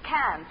him in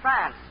Cannes,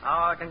 France.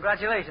 Oh,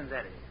 congratulations,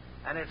 Eddie.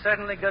 And it's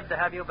certainly good to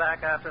have you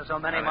back after so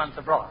many months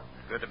abroad.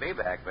 Good to be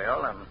back,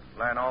 Bill, and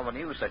learn all the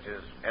news, such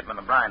as Edmund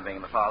O'Brien being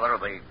the father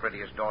of the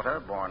prettiest daughter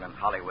born in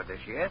Hollywood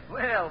this year.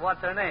 Well, what's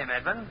her name,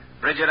 Edmund?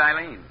 Bridget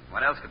Eileen.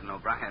 What else could an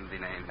O'Brien be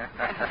named?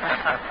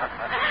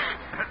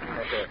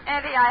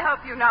 Eddie, I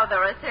hope you know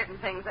there are certain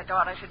things a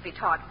daughter should be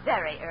taught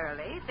very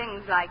early.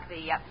 Things like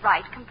the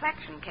right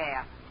complexion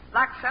care.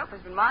 Lux soap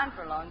has been mine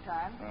for a long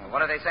time.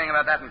 What are they saying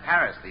about that in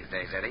Paris these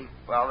days, Eddie?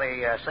 Well,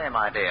 the same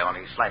idea,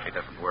 only slightly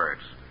different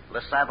words.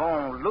 Le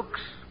savon lux,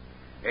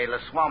 Et le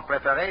soin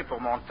préféré pour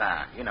mon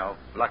teint. You know,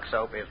 Lux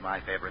soap is my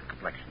favorite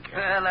complexion care.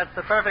 Well, that's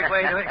the perfect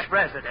way to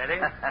express it,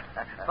 Eddie.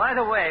 By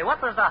the way, what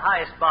was the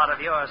high spot of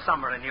your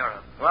summer in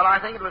Europe? Well, I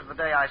think it was the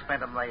day I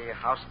spent in the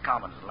House of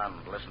Commons in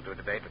London to listen to a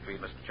debate between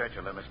Mr.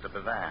 Churchill and Mr.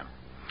 Bevan.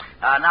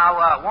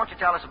 Now, won't you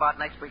tell us about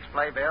next week's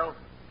play, Bill?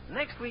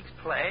 Next week's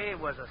play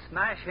was a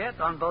smash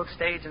hit on both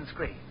stage and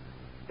screen.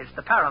 It's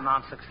the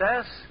Paramount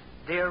success,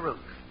 Dear Ruth.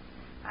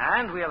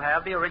 And we'll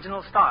have the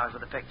original stars of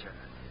the picture,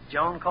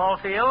 Joan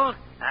Caulfield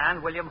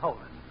and William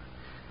Holden.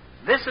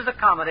 This is a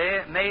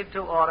comedy made to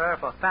order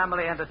for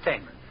family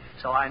entertainment,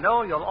 so I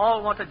know you'll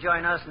all want to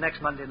join us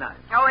next Monday night.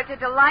 Oh, it's a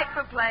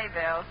delightful play,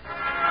 Bill.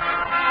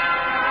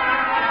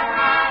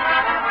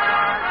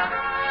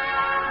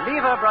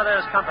 Lever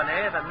Brothers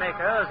Company, the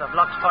makers of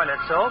Lux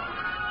Toilet Soap,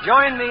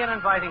 join me in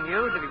inviting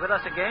you to be with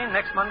us again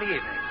next Monday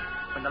evening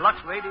when the Lux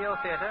Radio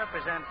Theater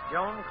presents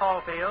Joan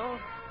Caulfield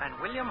and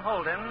William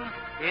Holden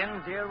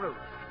in Dear Ruth.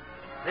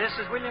 This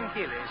is William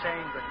Keeley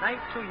saying good night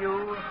to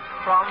you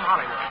from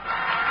Hollywood.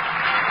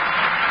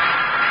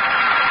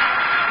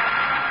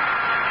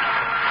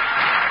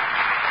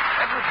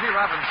 Edward G.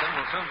 Robinson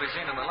will soon be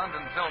seen in the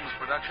London Films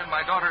production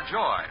My Daughter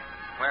Joy.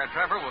 Claire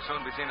Trevor will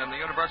soon be seen in the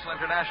Universal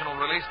International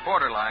release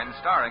Borderline,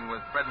 starring with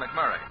Fred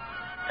McMurray.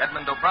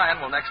 Edmund O'Brien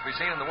will next be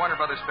seen in the Warner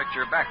Brothers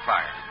picture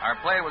Backfire. Our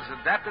play was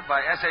adapted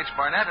by S.H.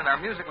 Barnett, and our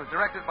music was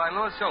directed by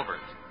Louis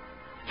Silvers.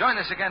 Join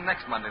us again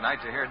next Monday night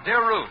to hear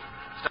Dear Ruth.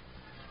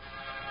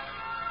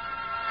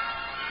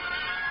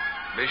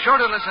 Be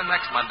sure to listen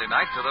next Monday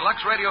night to the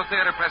Lux Radio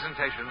Theater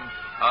presentation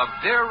of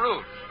Dear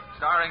Ruth,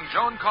 starring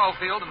Joan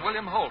Caulfield and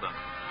William Holden.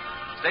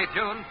 Stay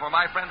tuned for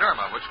My Friend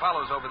Irma, which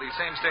follows over these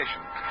same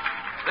stations.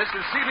 This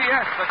is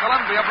CBS, the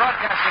Columbia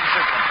Broadcasting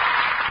System.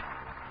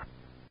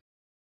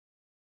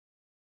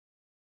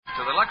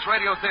 To the Lux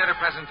Radio Theater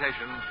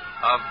presentation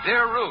of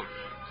Dear Ruth,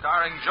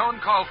 starring Joan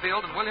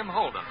Caulfield and William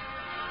Holden.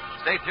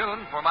 Stay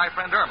tuned for My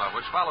Friend Irma,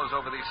 which follows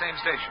over these same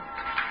stations.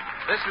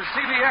 This is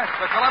CBS,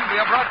 the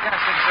Columbia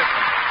Broadcasting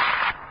System.